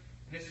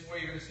 and this is where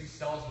you're going to see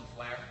cells and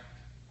flare.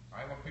 All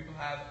right, when people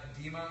have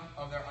edema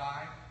of their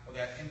eye or they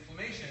have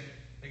inflammation,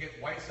 they get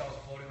white cells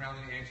floating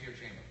around in the anterior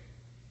chamber.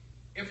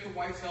 If the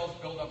white cells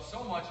build up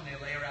so much and they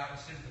layer out and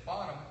sit at the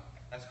bottom,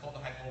 that's called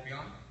the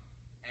hypopyon.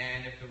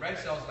 And if the red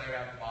cells layer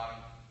out at the bottom,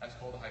 that's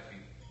called the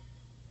hyphae.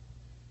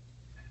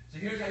 So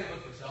here's how you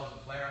look for cells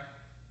and flare.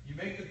 You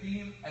make the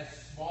beam as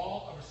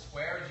small of a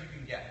square as you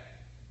can get.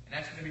 And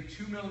that's going to be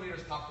 2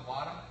 millimeters top to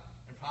bottom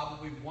and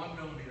probably 1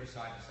 millimeter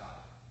side to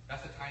side.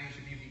 That's the tiniest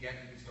beam you get,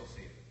 and you can still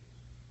see it.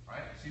 All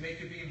right? So you make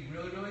the beam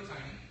really, really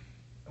tiny.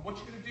 And what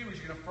you're going to do is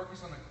you're going to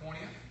focus on the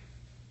cornea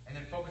and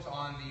then focus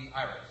on the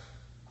iris.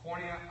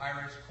 Cornea,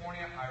 iris,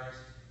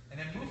 and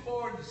then move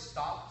forward to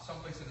stop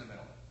someplace in the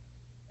middle.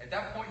 At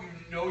that point,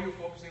 you know you're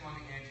focusing on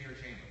the anterior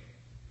chamber.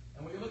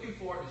 And what you're looking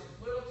for is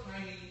little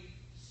tiny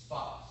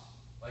spots,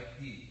 like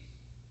these.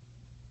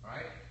 All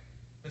right?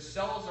 The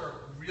cells are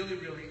really,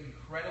 really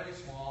incredibly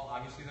small.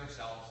 Obviously, they're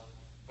cells.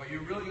 But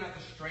you're really going to have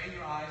to strain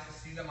your eyes to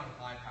see them on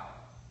high power.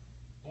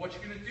 But what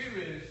you're going to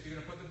do is you're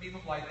going to put the beam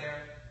of light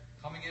there,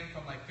 coming in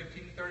from like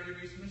 15 to 30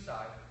 degrees from the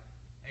side,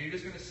 and you're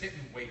just going to sit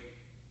and wait.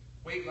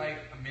 Wait like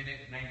a minute,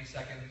 90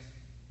 seconds,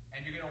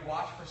 and you're going to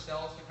watch for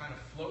cells to kind of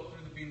float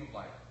through the beam of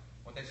light.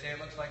 What they say it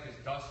looks like is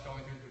dust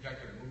going through the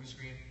projector at a movie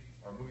screen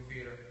or a movie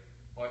theater,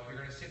 but you're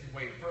going to sit and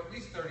wait for at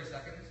least 30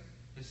 seconds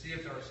to see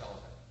if there are cells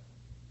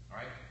there. All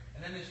right? And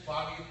then this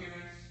foggy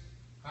appearance,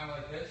 kind of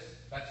like this,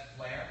 that's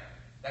flare.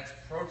 That's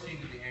protein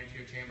in the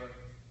anterior chamber,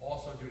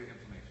 also due to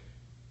inflammation.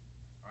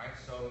 All right?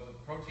 So the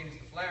protein is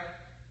the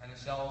flare, and the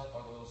cells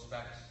are the little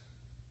specks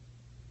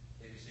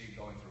that you see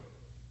going through it.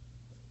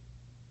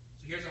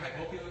 So here's a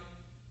hypopyon.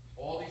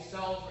 All these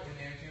cells are in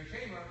the anterior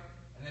chamber,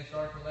 and they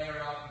start to layer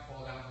out and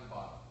fall down to the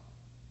bottom.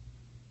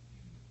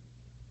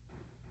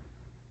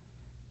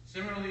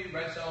 Similarly,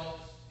 red cells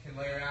can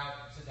layer out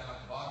and sit down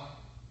at the bottom.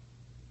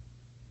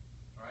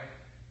 All right?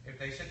 If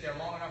they sit there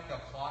long enough,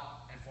 they'll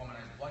clot and form a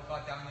nice blood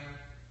clot down there.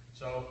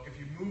 So if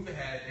you move the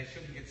head, they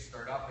shouldn't get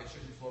stirred up. They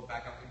shouldn't float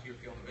back up into your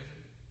field of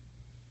vision.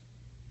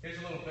 Here's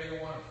a little bigger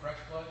one of fresh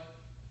blood.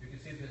 You can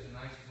see there's a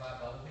nice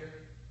flat level here.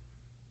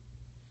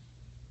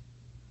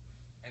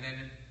 And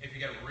then if you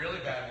get really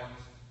bad ones,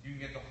 you can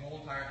get the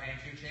whole entire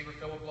anterior chamber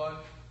filled with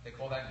blood. They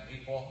call that an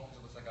 8-ball because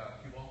it looks like a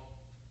cue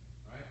ball.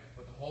 Right?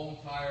 But the whole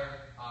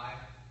entire eye,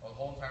 or the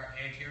whole entire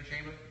anterior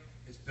chamber,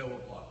 is filled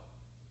with blood.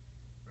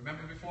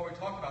 Remember before we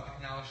talked about the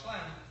canal of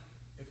Schlemm,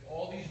 if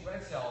all these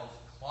red cells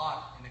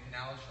clot in the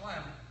canal of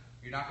Schlemm,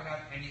 you're not going to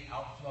have any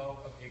outflow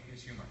of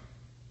aqueous humor,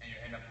 and you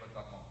end up with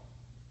glaucoma.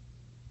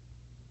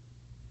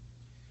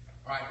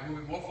 All right,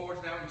 moving more forward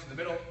now into the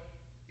middle.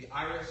 The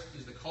iris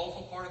is the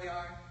colorful part of the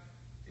eye.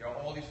 There are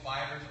all these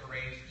fibers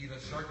arranged either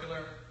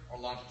circular or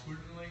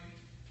longitudinally.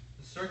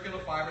 The circular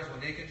fibers,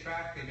 when they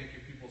contract, they make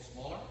your pupil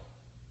smaller.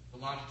 The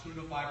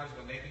longitudinal fibers,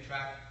 when they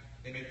contract,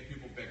 they make the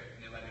pupil bigger,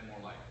 and they let in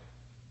more light.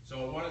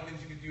 So one of the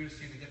things you can do to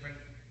see the different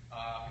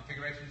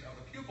configurations of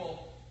the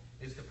pupil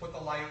is to put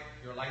the light,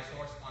 your light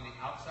source, on the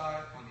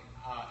outside, on the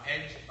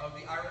edge of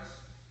the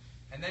iris,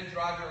 and then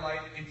drive your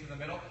light into the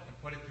middle and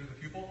put it through the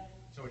pupil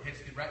so it hits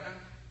the retina,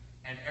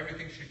 and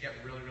everything should get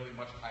really, really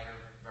much tighter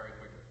very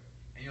quickly.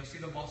 And you'll see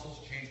the muscles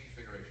change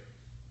configuration.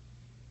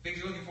 Things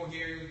you're looking for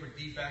here, you're looking for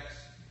defects.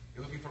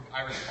 You're looking for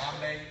iris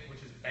bombae,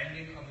 which is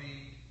bending of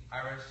the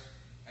iris.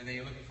 And then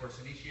you're looking for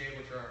synechiae,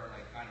 which are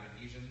like kind of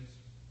adhesions.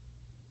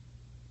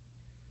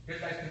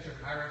 Here's a nice picture of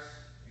an iris.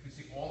 You can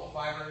see all the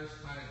fibers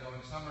kind of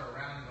going, some are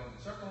around and going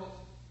in circles,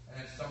 and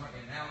then some are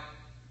in and out.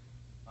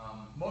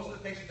 Most of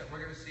the patients that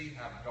we're going to see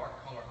have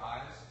dark color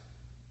eyes.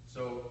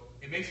 So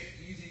it makes it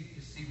easy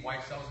to see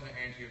white cells in the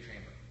anterior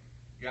chamber.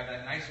 You have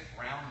that nice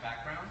brown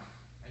background,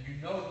 and you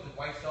know that the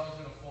white cell is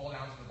going to fall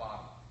down to the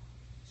bottom.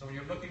 So when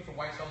you're looking for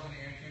white cells in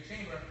the anterior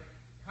chamber,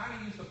 kind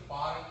of use the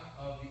bottom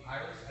of the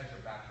iris as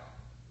your backdrop.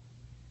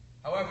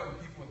 However, in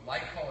people with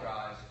light-colored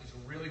eyes, it's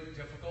really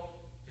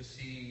difficult to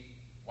see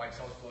white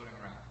cells floating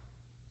around.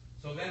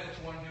 So then what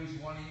you want to do is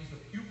you want to use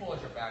the pupil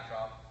as your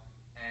backdrop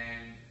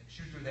and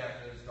shoot through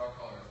that because dark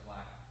color is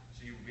black.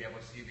 So you will be able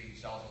to see the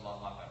cells a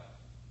lot better.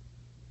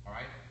 All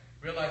right?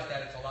 Realize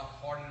that it's a lot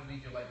harder to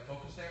leave your light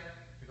focus there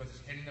because it's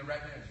hitting the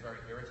retina and it's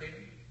very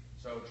irritating.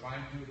 So try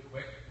and do it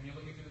quick when you're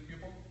looking through the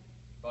pupil,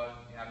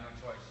 but you have no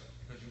choice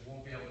because you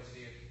won't be able to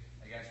see it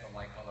against the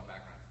light color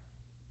background.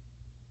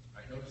 All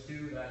right, notice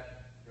too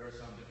that there are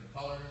some different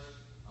colors.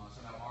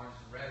 Some have orange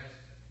and reds.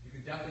 You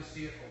can definitely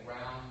see it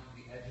around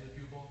the edge of the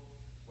pupil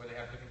where they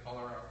have different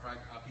color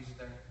pieces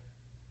there.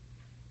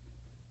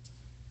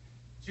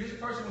 So here's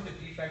a person with a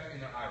defect in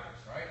their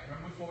iris, right?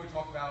 Remember before we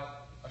talked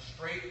about a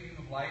straight beam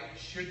of light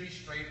should be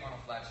straight on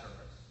a flat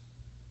surface.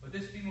 But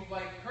this beam of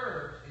light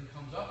curves and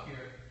comes up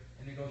here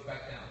and it goes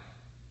back down.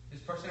 This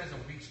person has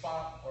a weak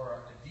spot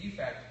or a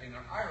defect in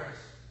their iris.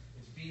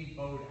 It's being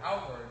bowed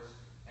outwards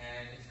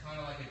and it's kind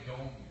of like a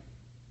dome here.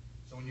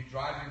 So when you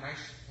drive your nice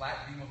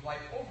flat beam of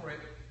light over it,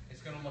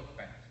 it's going to look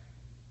bent.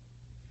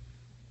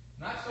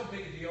 Not so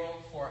big a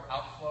deal for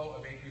outflow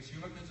of aqueous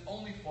humor because it's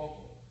only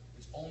focal.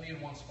 It's only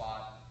in one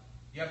spot.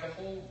 You have the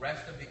whole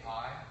rest of the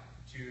eye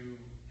to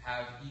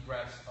have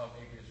egress of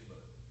aqueous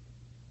fluid.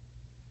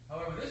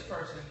 However, this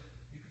person,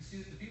 you can see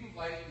that the beam of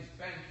light is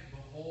bent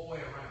the whole way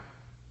around.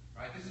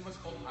 Right? This is what's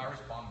called iris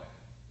bombing.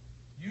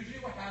 Usually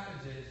what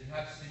happens is you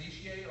have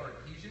synechiae or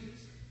adhesions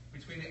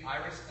between the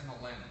iris and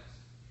the lens.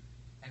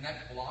 And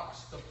that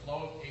blocks the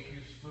flow of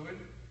aqueous fluid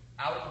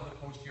out of the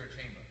posterior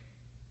chamber.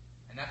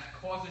 And that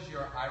causes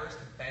your iris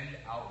to bend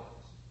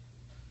outwards.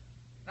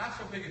 Not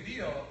so big a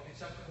deal,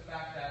 except for the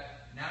fact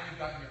that now you've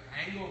gotten your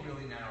angle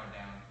really narrowed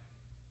down.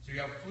 So you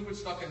have fluid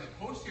stuck in the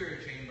posterior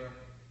chamber,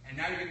 and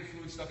now you're getting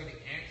fluid stuck in the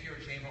anterior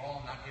chamber,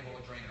 all not able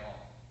to drain at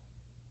all.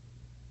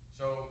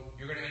 So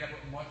you're going to end up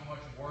with much,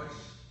 much worse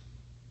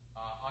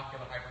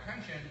ocular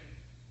hypertension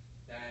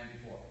than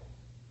before.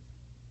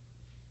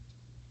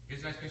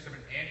 Here's a nice picture of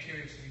an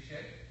anterior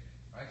synechiae.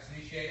 Right?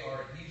 Synechiae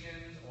are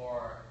adhesions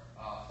or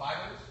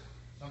fibers.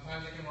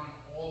 Sometimes they can run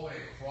all the way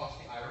across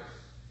the iris.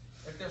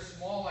 If they're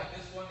small like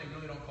this one, they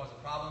really don't cause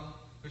a problem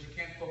because you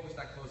can't focus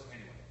that close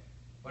anyway.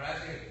 But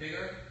as they get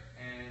bigger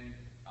and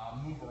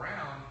move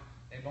around,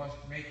 they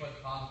may cause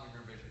problems with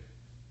your vision.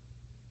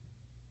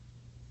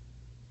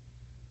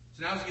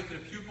 So now as we get to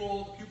the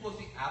pupil is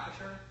the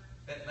aperture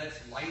that lets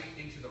light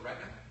into the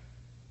retina.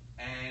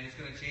 And it's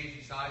going to change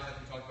in size like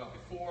we talked about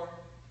before.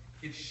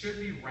 It should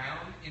be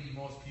round in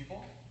most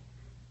people.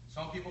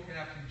 Some people can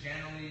have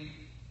congenitally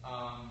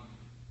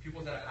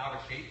pupils that are out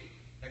of shape.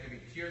 That can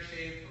be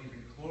tear-shaped or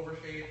even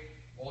clover-shaped,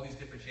 all these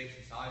different shapes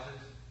and sizes.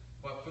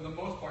 But for the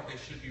most part, they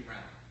should be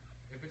round.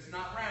 If it's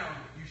not round,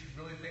 you should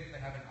really think they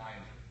have an eye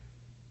injury.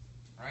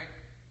 All right?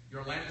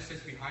 Your lens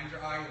sits behind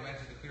your eye. Your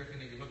lens is the clear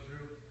thing that you look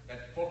through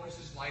that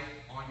focuses light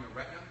on your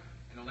retina,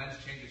 and the lens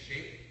changes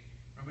shape.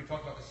 Remember we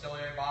talked about the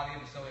ciliary body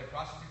and the ciliary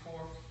process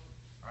before?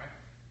 All right?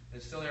 The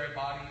ciliary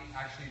body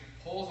actually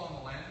pulls on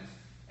the lens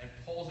and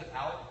pulls it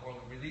out or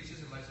releases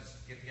and lets it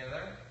get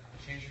together to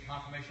change the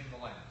conformation of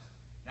the lens.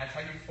 And that's how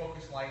you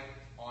focus light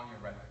on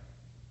your retina.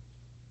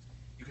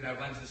 You can have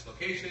lens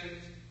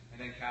dislocations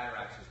and then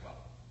cataracts as well.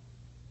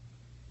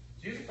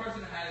 So here's a person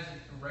that has an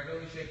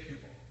irregularly shaped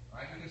pupil.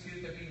 Right? You can see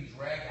that they're being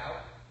dragged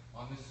out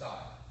on this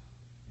side.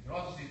 You can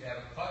also see that they have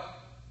a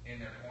cut in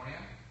their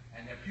cornea,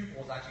 and their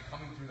pupil is actually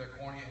coming through their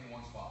cornea in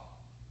one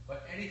spot.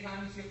 But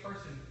anytime you see a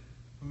person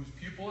whose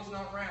pupil is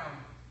not round,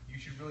 you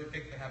should really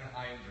think they have an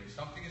eye injury.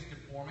 Something is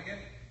deforming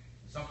it,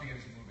 and something is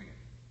moving it.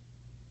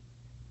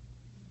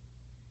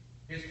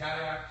 Here's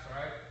cataracts, all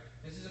right?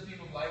 This is a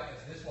beam of light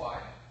that's this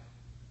wide.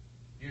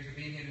 Here's a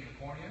beam hitting the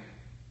cornea.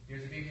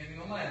 Here's a beam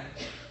hitting the lens.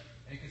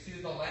 And you can see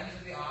that the lens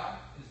of the eye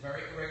is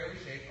very irregularly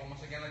shaped,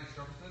 almost again like the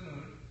surface of the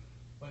moon.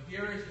 But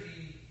here is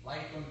the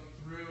light going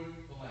through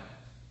the lens.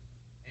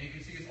 And you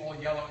can see it's all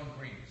yellow and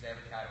green because they have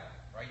a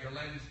cataract, right? Your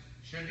lens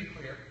should be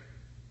clear,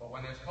 but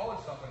when there's colored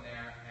stuff in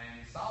there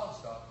and solid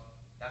stuff,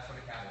 that's what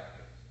a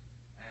cataract is.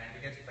 And if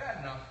it gets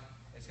bad enough,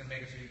 it's going to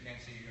make it so you can't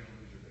see, you're going to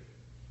lose your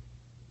vision.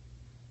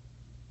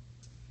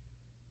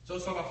 So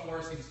let's talk about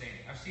fluorescein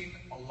staining. I've seen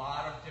a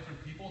lot of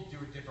different people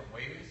do it different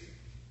ways.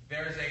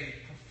 There's a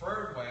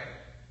preferred way,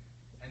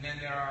 and then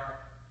there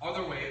are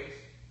other ways,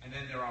 and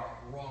then there are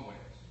wrong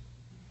ways.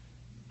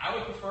 I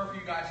would prefer for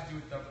you guys to do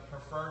it the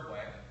preferred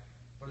way,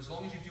 but as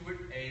long as you do it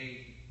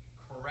a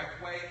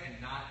correct way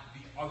and not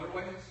the other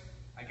ways,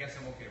 I guess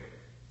I'm okay with it.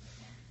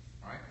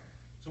 All right?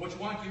 So what you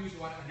want to do is you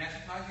want to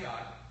anesthetize the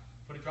eye,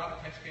 put a drop of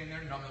tetracaine in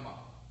there, numb them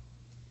up.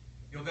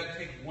 You'll then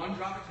take one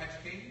drop of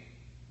tetracaine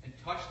and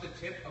touch the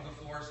tip of the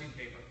fluorescein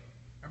paper.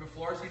 Remember,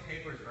 fluorescein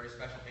paper is very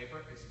special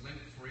paper. It's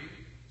lint-free,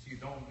 so you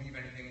don't leave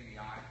anything in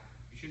the eye.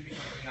 You shouldn't be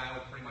touching the eye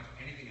with pretty much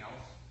anything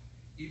else.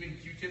 Even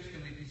Q-tips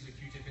can leave pieces of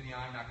Q-tip in the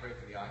eye, not great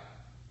for the eye.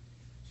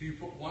 So you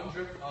put one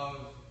drip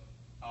of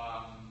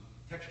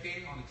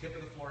tetracaine on the tip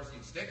of the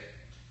fluorescein stick.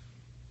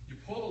 You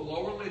pull the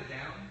lower lid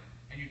down,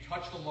 and you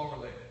touch the lower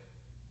lid.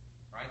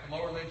 Right? The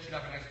lower lid should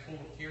have a nice pool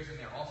of tears in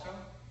there also,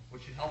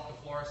 which should help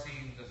the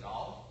fluorescein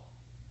dissolve.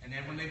 And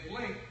then when they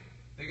blink,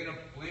 they're going to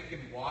blink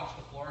and wash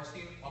the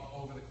fluorescein up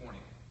over the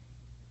cornea.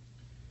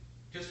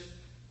 Just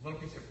a little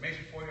piece of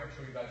information for you. I'm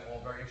sure you guys are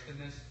all very interested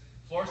in this.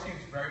 Fluorescein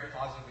is very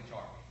positively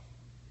charged.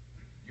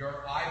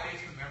 Your eye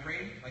basement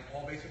membrane, like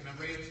all basement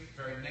membranes, is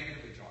very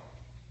negatively charged.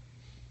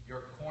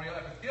 Your corneal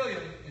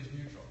epithelium is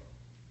neutral.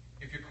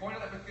 If your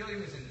corneal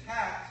epithelium is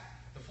intact,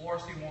 the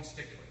fluorescein won't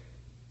stick to it.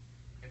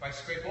 If I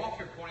scrape off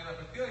your corneal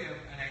epithelium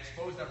and I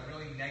expose that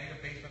really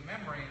negative basement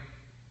membrane,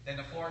 then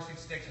the fluorescein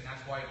sticks, and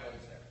that's why it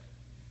holds there.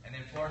 And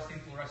then fluorescein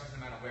fluoresces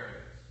no matter where it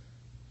is.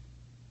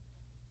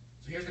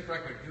 So here's the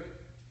correct way to do it.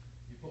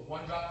 You put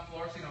one drop of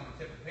fluorescein on the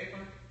tip of the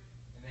paper,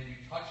 and then you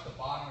touch the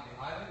bottom of the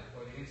eyelid,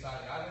 or the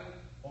inside of the eyelid.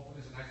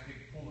 Hopefully there's a nice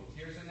big pool of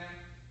tears in there.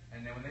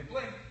 And then when they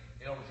blink,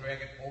 it'll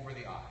drag it over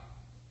the eye.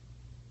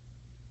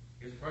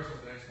 Here's a person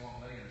with a nice long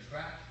leg and a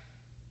scratch.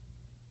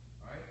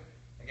 All right?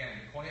 Again,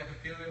 the corneal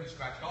epithelium is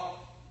scratched off.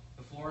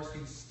 The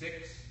fluorescein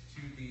sticks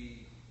to the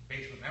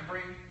basement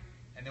membrane.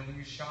 And then when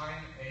you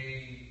shine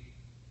a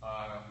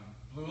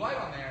blue light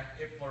on there,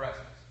 it fluoresces.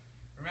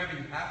 Remember,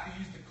 you have to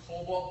use the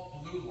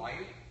cobalt blue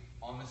light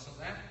on the slit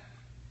lamp.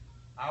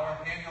 Our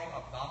handheld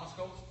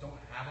ophthalmoscopes don't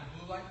have a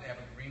blue light, they have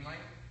a green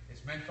light.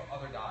 It's meant for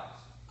other dyes.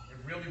 It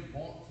really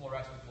won't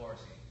fluoresce with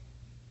fluorescein.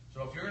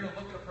 So if you're going to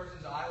look at a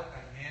person's eye with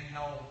a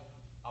handheld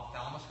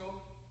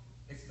ophthalmoscope,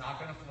 it's not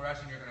going to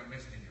fluoresce and you're going to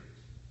miss injuries.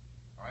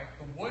 All right?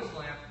 The Woods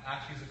lamp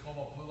actually is a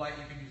cobalt blue light.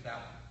 You can use that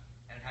one.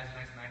 And it has a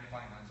nice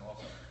magnifying lens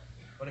also.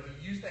 But if you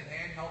use the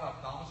handheld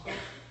ophthalmoscope,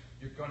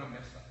 you're going to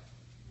miss that.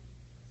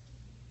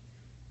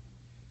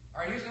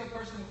 All right, here's another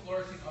person with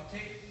fluorescein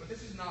uptake, but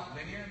this is not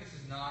linear. This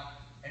is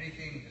not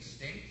anything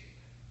distinct.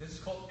 This is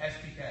called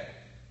SPK,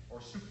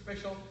 or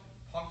superficial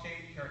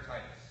punctate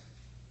keratitis.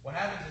 What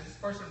happens is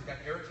this person got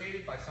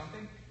irritated by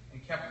something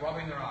and kept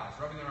rubbing their eyes,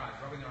 rubbing their eyes,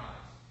 rubbing their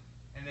eyes.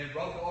 And they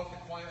rubbed off the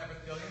corneal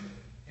epithelium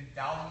in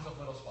thousands of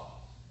little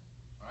spots.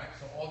 All right,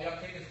 so all the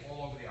uptake is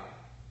all over the eye.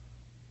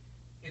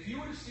 If you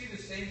were to see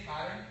the same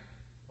pattern,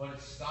 but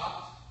it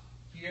stopped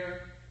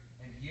here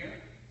and here,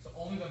 so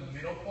only the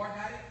middle part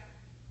had it,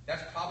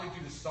 that's probably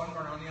due to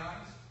sunburn on the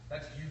eyes.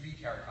 That's UV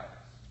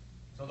keratitis.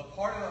 So the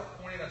part of the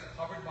cornea that's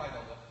covered by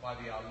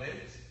the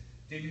lids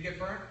didn't get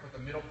burnt, but the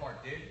middle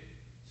part did.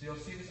 So you'll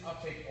see this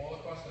uptake all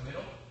across the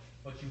middle,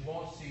 but you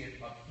won't see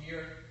it up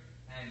here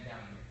and down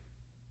here.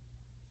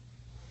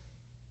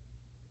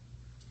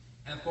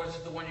 And of course, this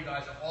is the one you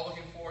guys are all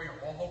looking for, you're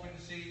all hoping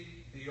to see,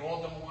 that you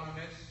all don't want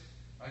to miss.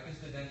 Right? This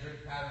is the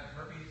dendritic pattern of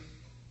herpes.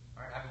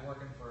 All right, I've been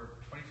working for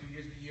 22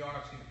 years in the ER.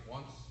 I've seen it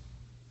once.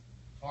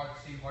 It's hard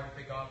to see, hard to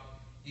pick up.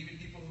 Even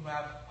people who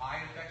have eye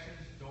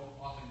infections don't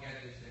often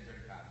get this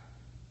dendritic pattern.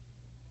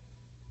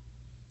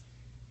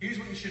 Here's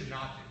what you should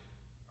not do.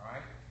 All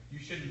right, you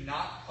should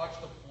not touch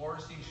the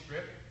fluorescein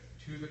strip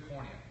to the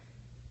cornea.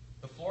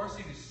 The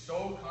fluorescein is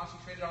so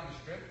concentrated on the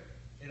strip,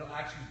 it'll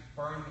actually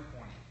burn the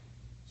cornea.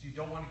 So you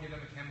don't want to give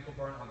them a chemical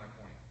burn on their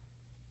cornea.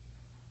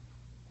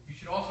 You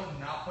should also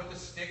not put the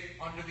stick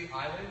under the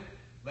eyelid,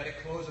 let it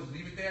close and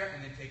leave it there,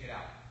 and then take it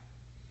out.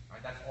 All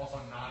right, that's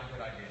also not a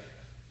good idea.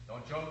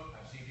 Don't joke.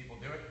 I've seen people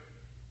do it.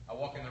 I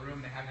walk in the room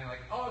and they have me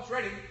like, oh, it's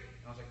ready.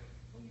 And I was like,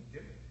 what are you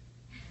doing?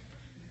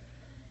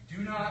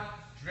 Do not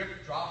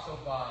drip drops of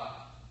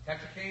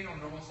tetracaine or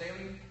normal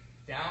saline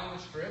down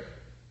the strip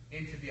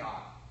into the eye.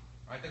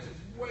 All right, that's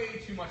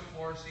way too much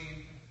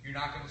fluorescein. You're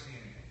not going to see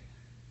anything.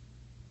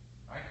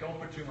 All right, don't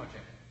put too much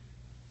in.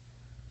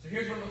 So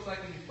here's what it looks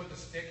like when you put the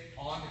stick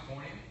on the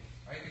cornea.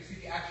 All right, you can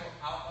see the actual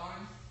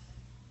outline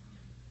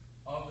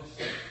of the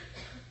stick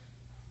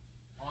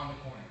on the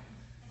cornea.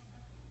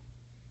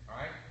 All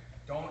right,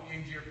 don't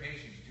injure your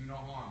patients. Do no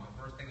harm.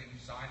 The first thing that you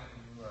signed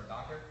when you were a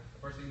doctor, the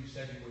first thing you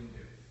said you wouldn't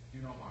do.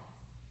 Do no harm.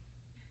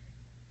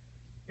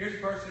 Here's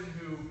a person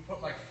who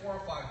put like 4 or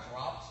 5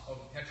 drops of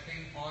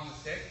tetracaine on the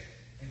stick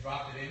and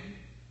dropped it in.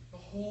 The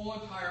whole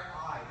entire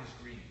eye is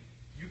green.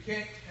 You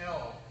can't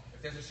tell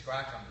if there's a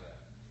scratch under there.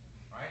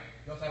 Right?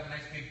 You also have a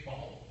nice big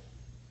bubble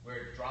where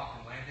it dropped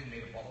and landed and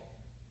made a bubble.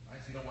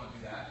 Right? So you don't want to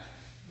do that.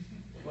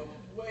 But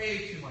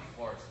way too much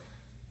fluorescein.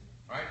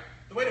 Right?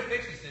 The way to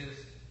fix this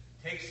is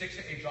take 6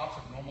 to 8 drops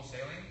of normal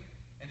saline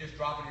and just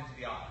drop it into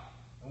the eye.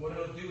 And what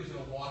it'll do is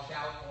it'll wash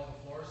out all the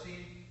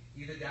fluorescein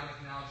either down the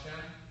canal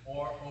stem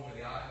or over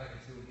the eye, like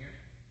it's doing here,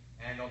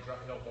 and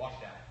it'll wash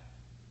it out.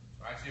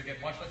 Right? So you'll get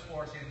much less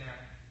fluorescein in there.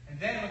 And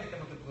then look at them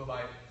with the blue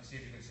light to see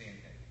if you can see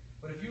anything.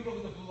 But if you look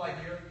at the blue light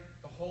here,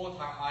 the whole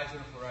entire eye is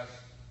going to fluoresce.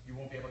 You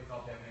won't be able to tell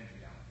if they have an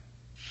injury down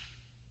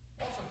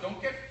there. Also, don't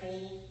get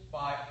fooled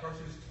by a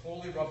person who's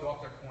totally rubbed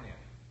off their cornea.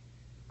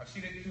 I've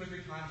seen it 2 or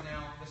 3 times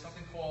now. There's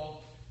something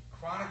called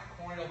chronic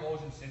corneal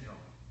avulsion syndrome.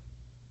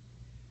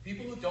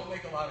 People who don't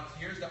make a lot of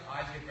tears, their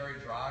eyes get very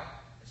dry,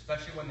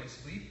 especially when they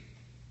sleep.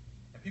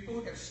 And people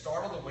who get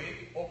startled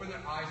awake open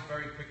their eyes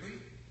very quickly,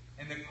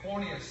 and the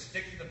cornea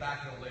sticks to the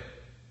back of the lid.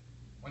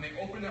 When they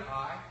open their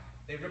eye,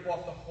 they rip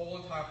off the whole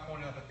entire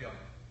corneal epithelium.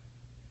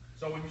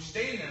 So when you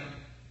stain them,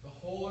 the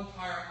whole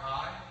entire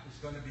eye is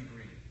going to be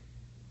green.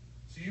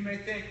 So you may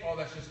think, oh,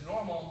 that's just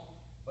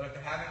normal, but if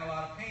they're having a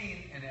lot of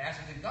pain and it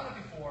hasn't been done it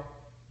before,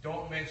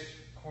 don't miss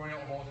corneal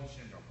avulsion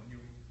syndrome when you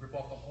rip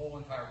off the whole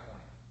entire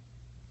cornea.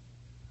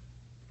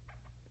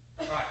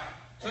 All right,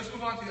 so let's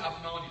move on to the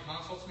ophthalmology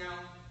consults now.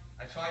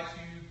 I try to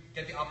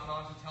get the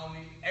ophthalmologist to tell me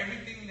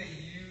everything they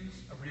use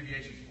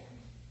abbreviations for.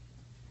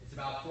 It's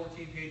about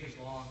 14 pages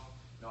long.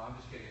 No, I'm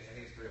just kidding. I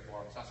think it's 3 or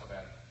 4. It's not so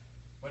bad.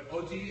 But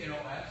OD and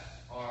OS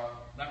are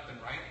left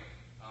and right.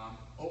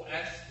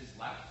 OS is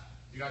left.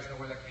 You guys know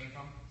where that came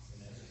from?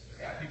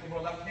 Yeah, people who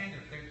are left-handed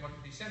think what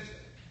to be sinister.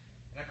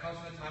 And that comes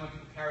from the time when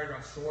people carried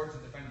around swords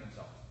and defended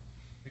themselves.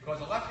 Because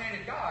a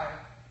left-handed guy,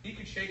 he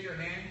could shake your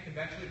hand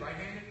conventionally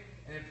right-handed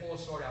and then pull a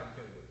sword out and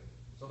kill you with it.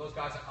 So those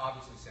guys are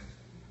obviously sinister.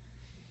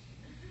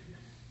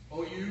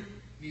 OU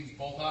means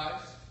both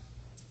eyes.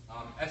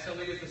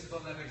 SLE is the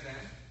slit lamp exam.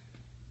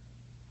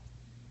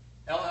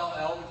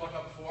 LLL, we talked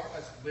about before,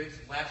 as lids,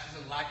 lashes,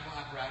 and lacrimal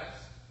apparatus.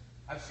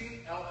 I've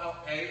seen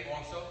LLA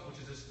also, which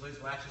is just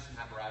lids, lashes, and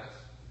apparatus.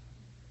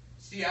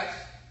 CS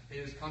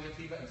is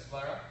conjunctiva and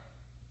sclera.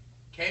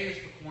 K is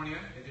for cornea.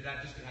 They did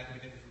that just to have to be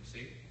different from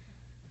C.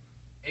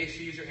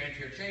 AC is your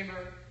anterior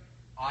chamber,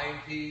 I and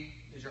P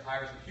is your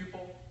iris and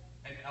pupil,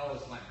 and L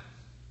is lens.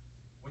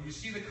 When you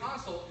see the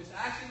console, it's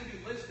actually going to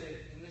be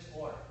listed in this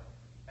order.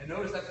 And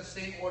notice that's the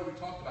same order we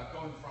talked about,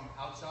 going from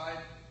outside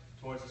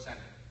towards the center.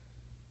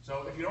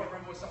 So if you don't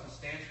remember what something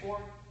stands for,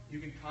 you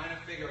can kind of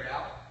figure it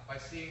out by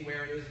seeing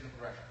where it is in the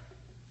progression.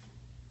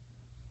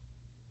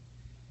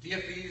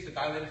 DFE is the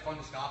dilated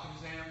fundoscopic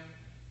exam.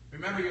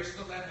 Remember, your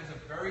slit lamp has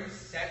a very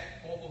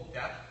set focal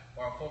depth,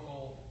 or a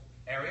focal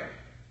area,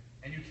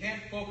 and you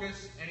can't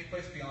focus any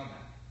place beyond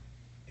that.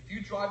 If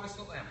you drive the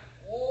slit lamp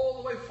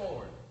all the way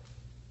forward,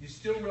 you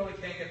still really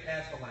can't get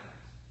past the lens.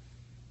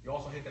 You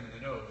also hit them in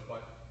the nose,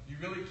 but you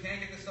really can't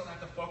get the slit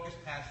lamp to focus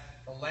past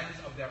the lens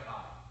of their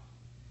eye.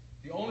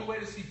 The only way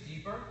to see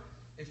deeper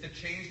is to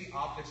change the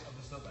optics of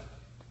the slit lamp.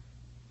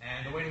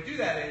 And the way to do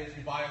that is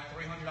you buy a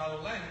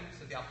 $300 lens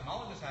that the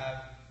ophthalmologists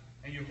have,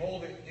 and you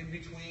hold it in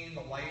between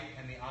the light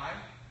and the eye,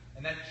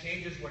 and that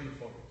changes where you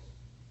focus.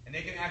 And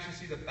they can actually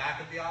see the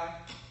back of the eye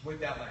with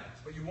that lens.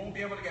 But you won't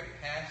be able to get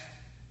past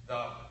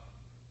the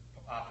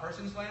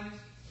person's lens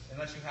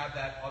unless you have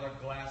that other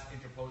glass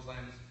interposed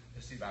lens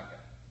to see back there.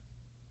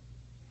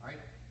 All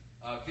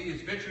right? V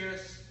is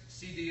vitreous,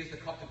 CD is the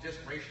cup-to-disc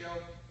ratio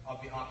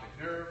of the optic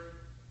nerve,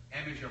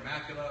 M is your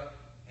macula,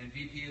 and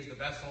VP is the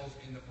vessels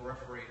in the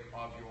periphery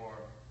of your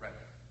retina.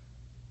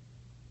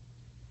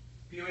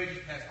 POH is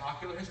past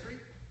ocular history,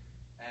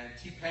 and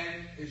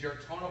T-pen is your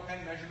tonal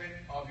pen measurement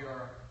of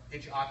your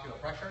intraocular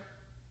pressure.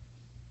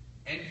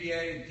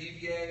 NVA and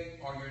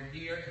DVA are your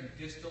near and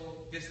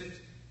distant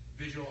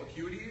visual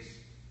acuities,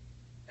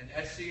 and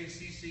SC and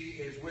CC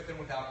is with and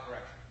without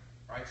correction,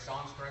 right?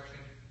 Sans correction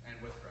and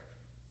with correction.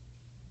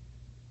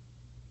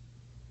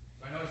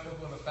 So I know I spoke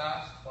a little bit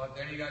fast, but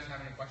do any of you guys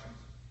have any questions?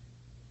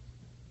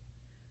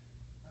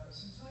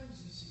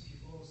 Sometimes you see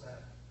pupils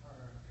that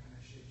are kind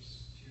of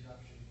teared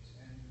up shaped,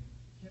 and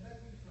can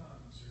that be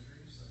from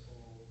surgeries?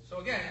 So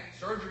again,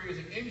 surgery is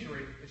an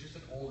injury, it's just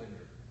an old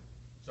injury.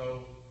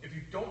 So if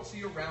you don't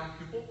see a round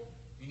pupil,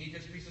 you need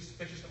to be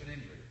suspicious of an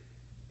injury.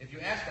 If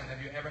you ask them,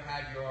 have you ever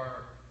had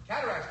your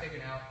cataracts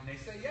taken out, and they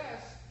say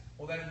yes,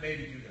 well then it may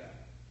be due to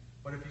that.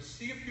 But if you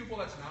see a pupil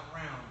that's not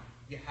round,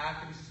 you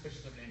have to be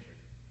suspicious of an injury.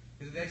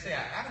 Because if they say,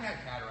 I haven't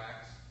had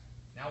cataracts,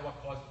 now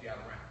what caused it to be out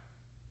of round?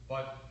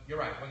 But you're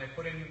right, when they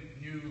put in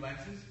new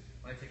lenses,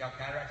 when they take out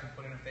cataracts and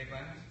put in a fake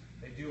lens,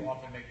 they do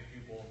often make the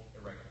pupil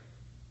irregular.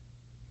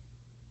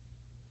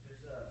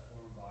 There's a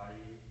foreign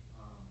body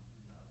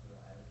in the upper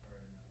eyelid,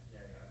 or in the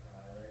upper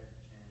eyelid,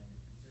 and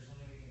is there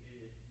something we can do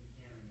if we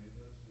can't remove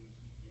those? We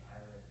keep the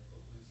eyelid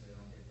open so they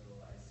don't get the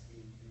light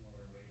escape while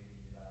they're waiting to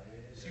be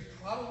evaluated? So you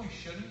probably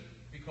shouldn't,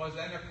 because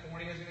then their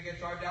cornea is going to get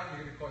dried out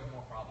and you're going to cause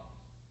more problems.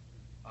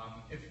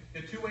 If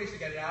the two ways to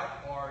get it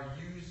out are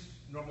use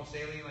normal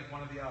saline, like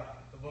one of the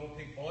little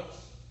pink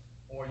bullets,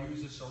 or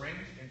use a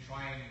syringe and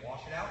try and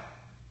wash it out.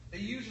 They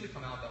usually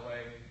come out that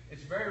way.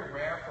 It's very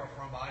rare for a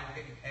foreign body to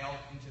get impaled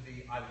into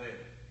the eyelid.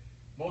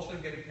 Most of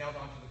them get impaled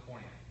onto the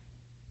cornea.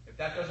 If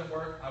that doesn't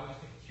work, I would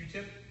just take a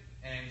Q-tip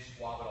and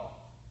swab it off.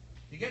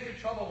 You get into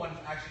trouble when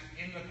it's actually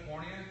in the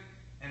cornea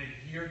and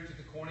adhered to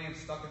the cornea and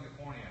stuck in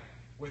the cornea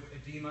with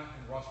edema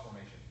and rust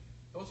formation.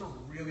 Those are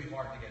really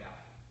hard to get out.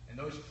 And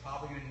those are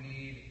probably going to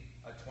need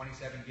a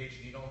 27-gauge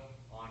needle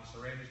on a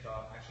syringe to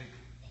actually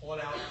pull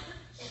it out,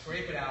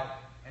 scrape it out,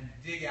 and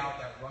dig out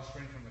that rust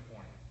ring from the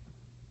cornea.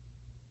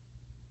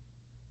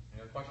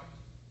 Any other questions?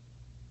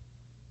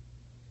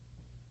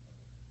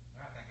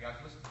 All right, thank you guys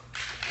for listening.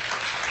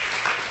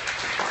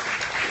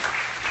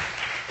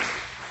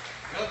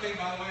 The other thing,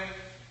 by the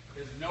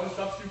way, is no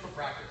substitute for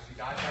practice. You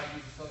guys have to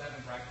use the slit lamp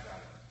and practice out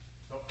of it.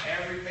 So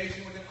every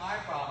patient with an eye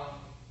problem,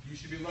 you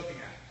should be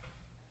looking at.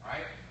 All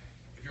right?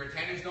 If your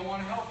attendants don't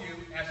want to help you,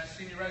 ask the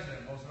senior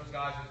resident. Most of those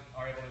guys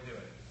are able to do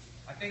it.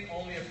 I think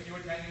only a few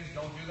attendings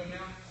don't do them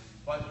now,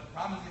 but the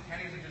problem is the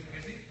attendings are just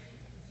busy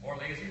or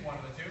lazy, one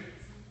of the two.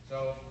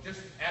 So just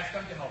ask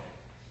them to help you.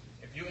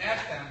 If you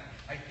ask them,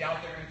 I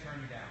doubt they're going to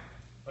turn you down.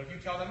 But if you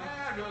tell them,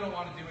 I really don't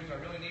want to do it, do I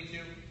really need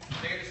to?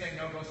 They're going to say,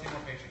 no, go see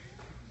more patients.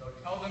 So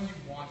tell them you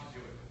want to do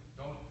it.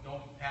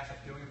 Don't pass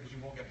up doing it because you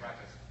won't get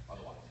practice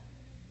otherwise.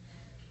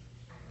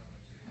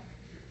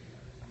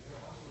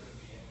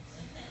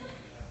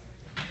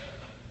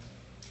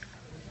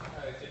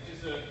 All right, take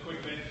just a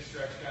quick minute to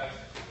stretch, guys.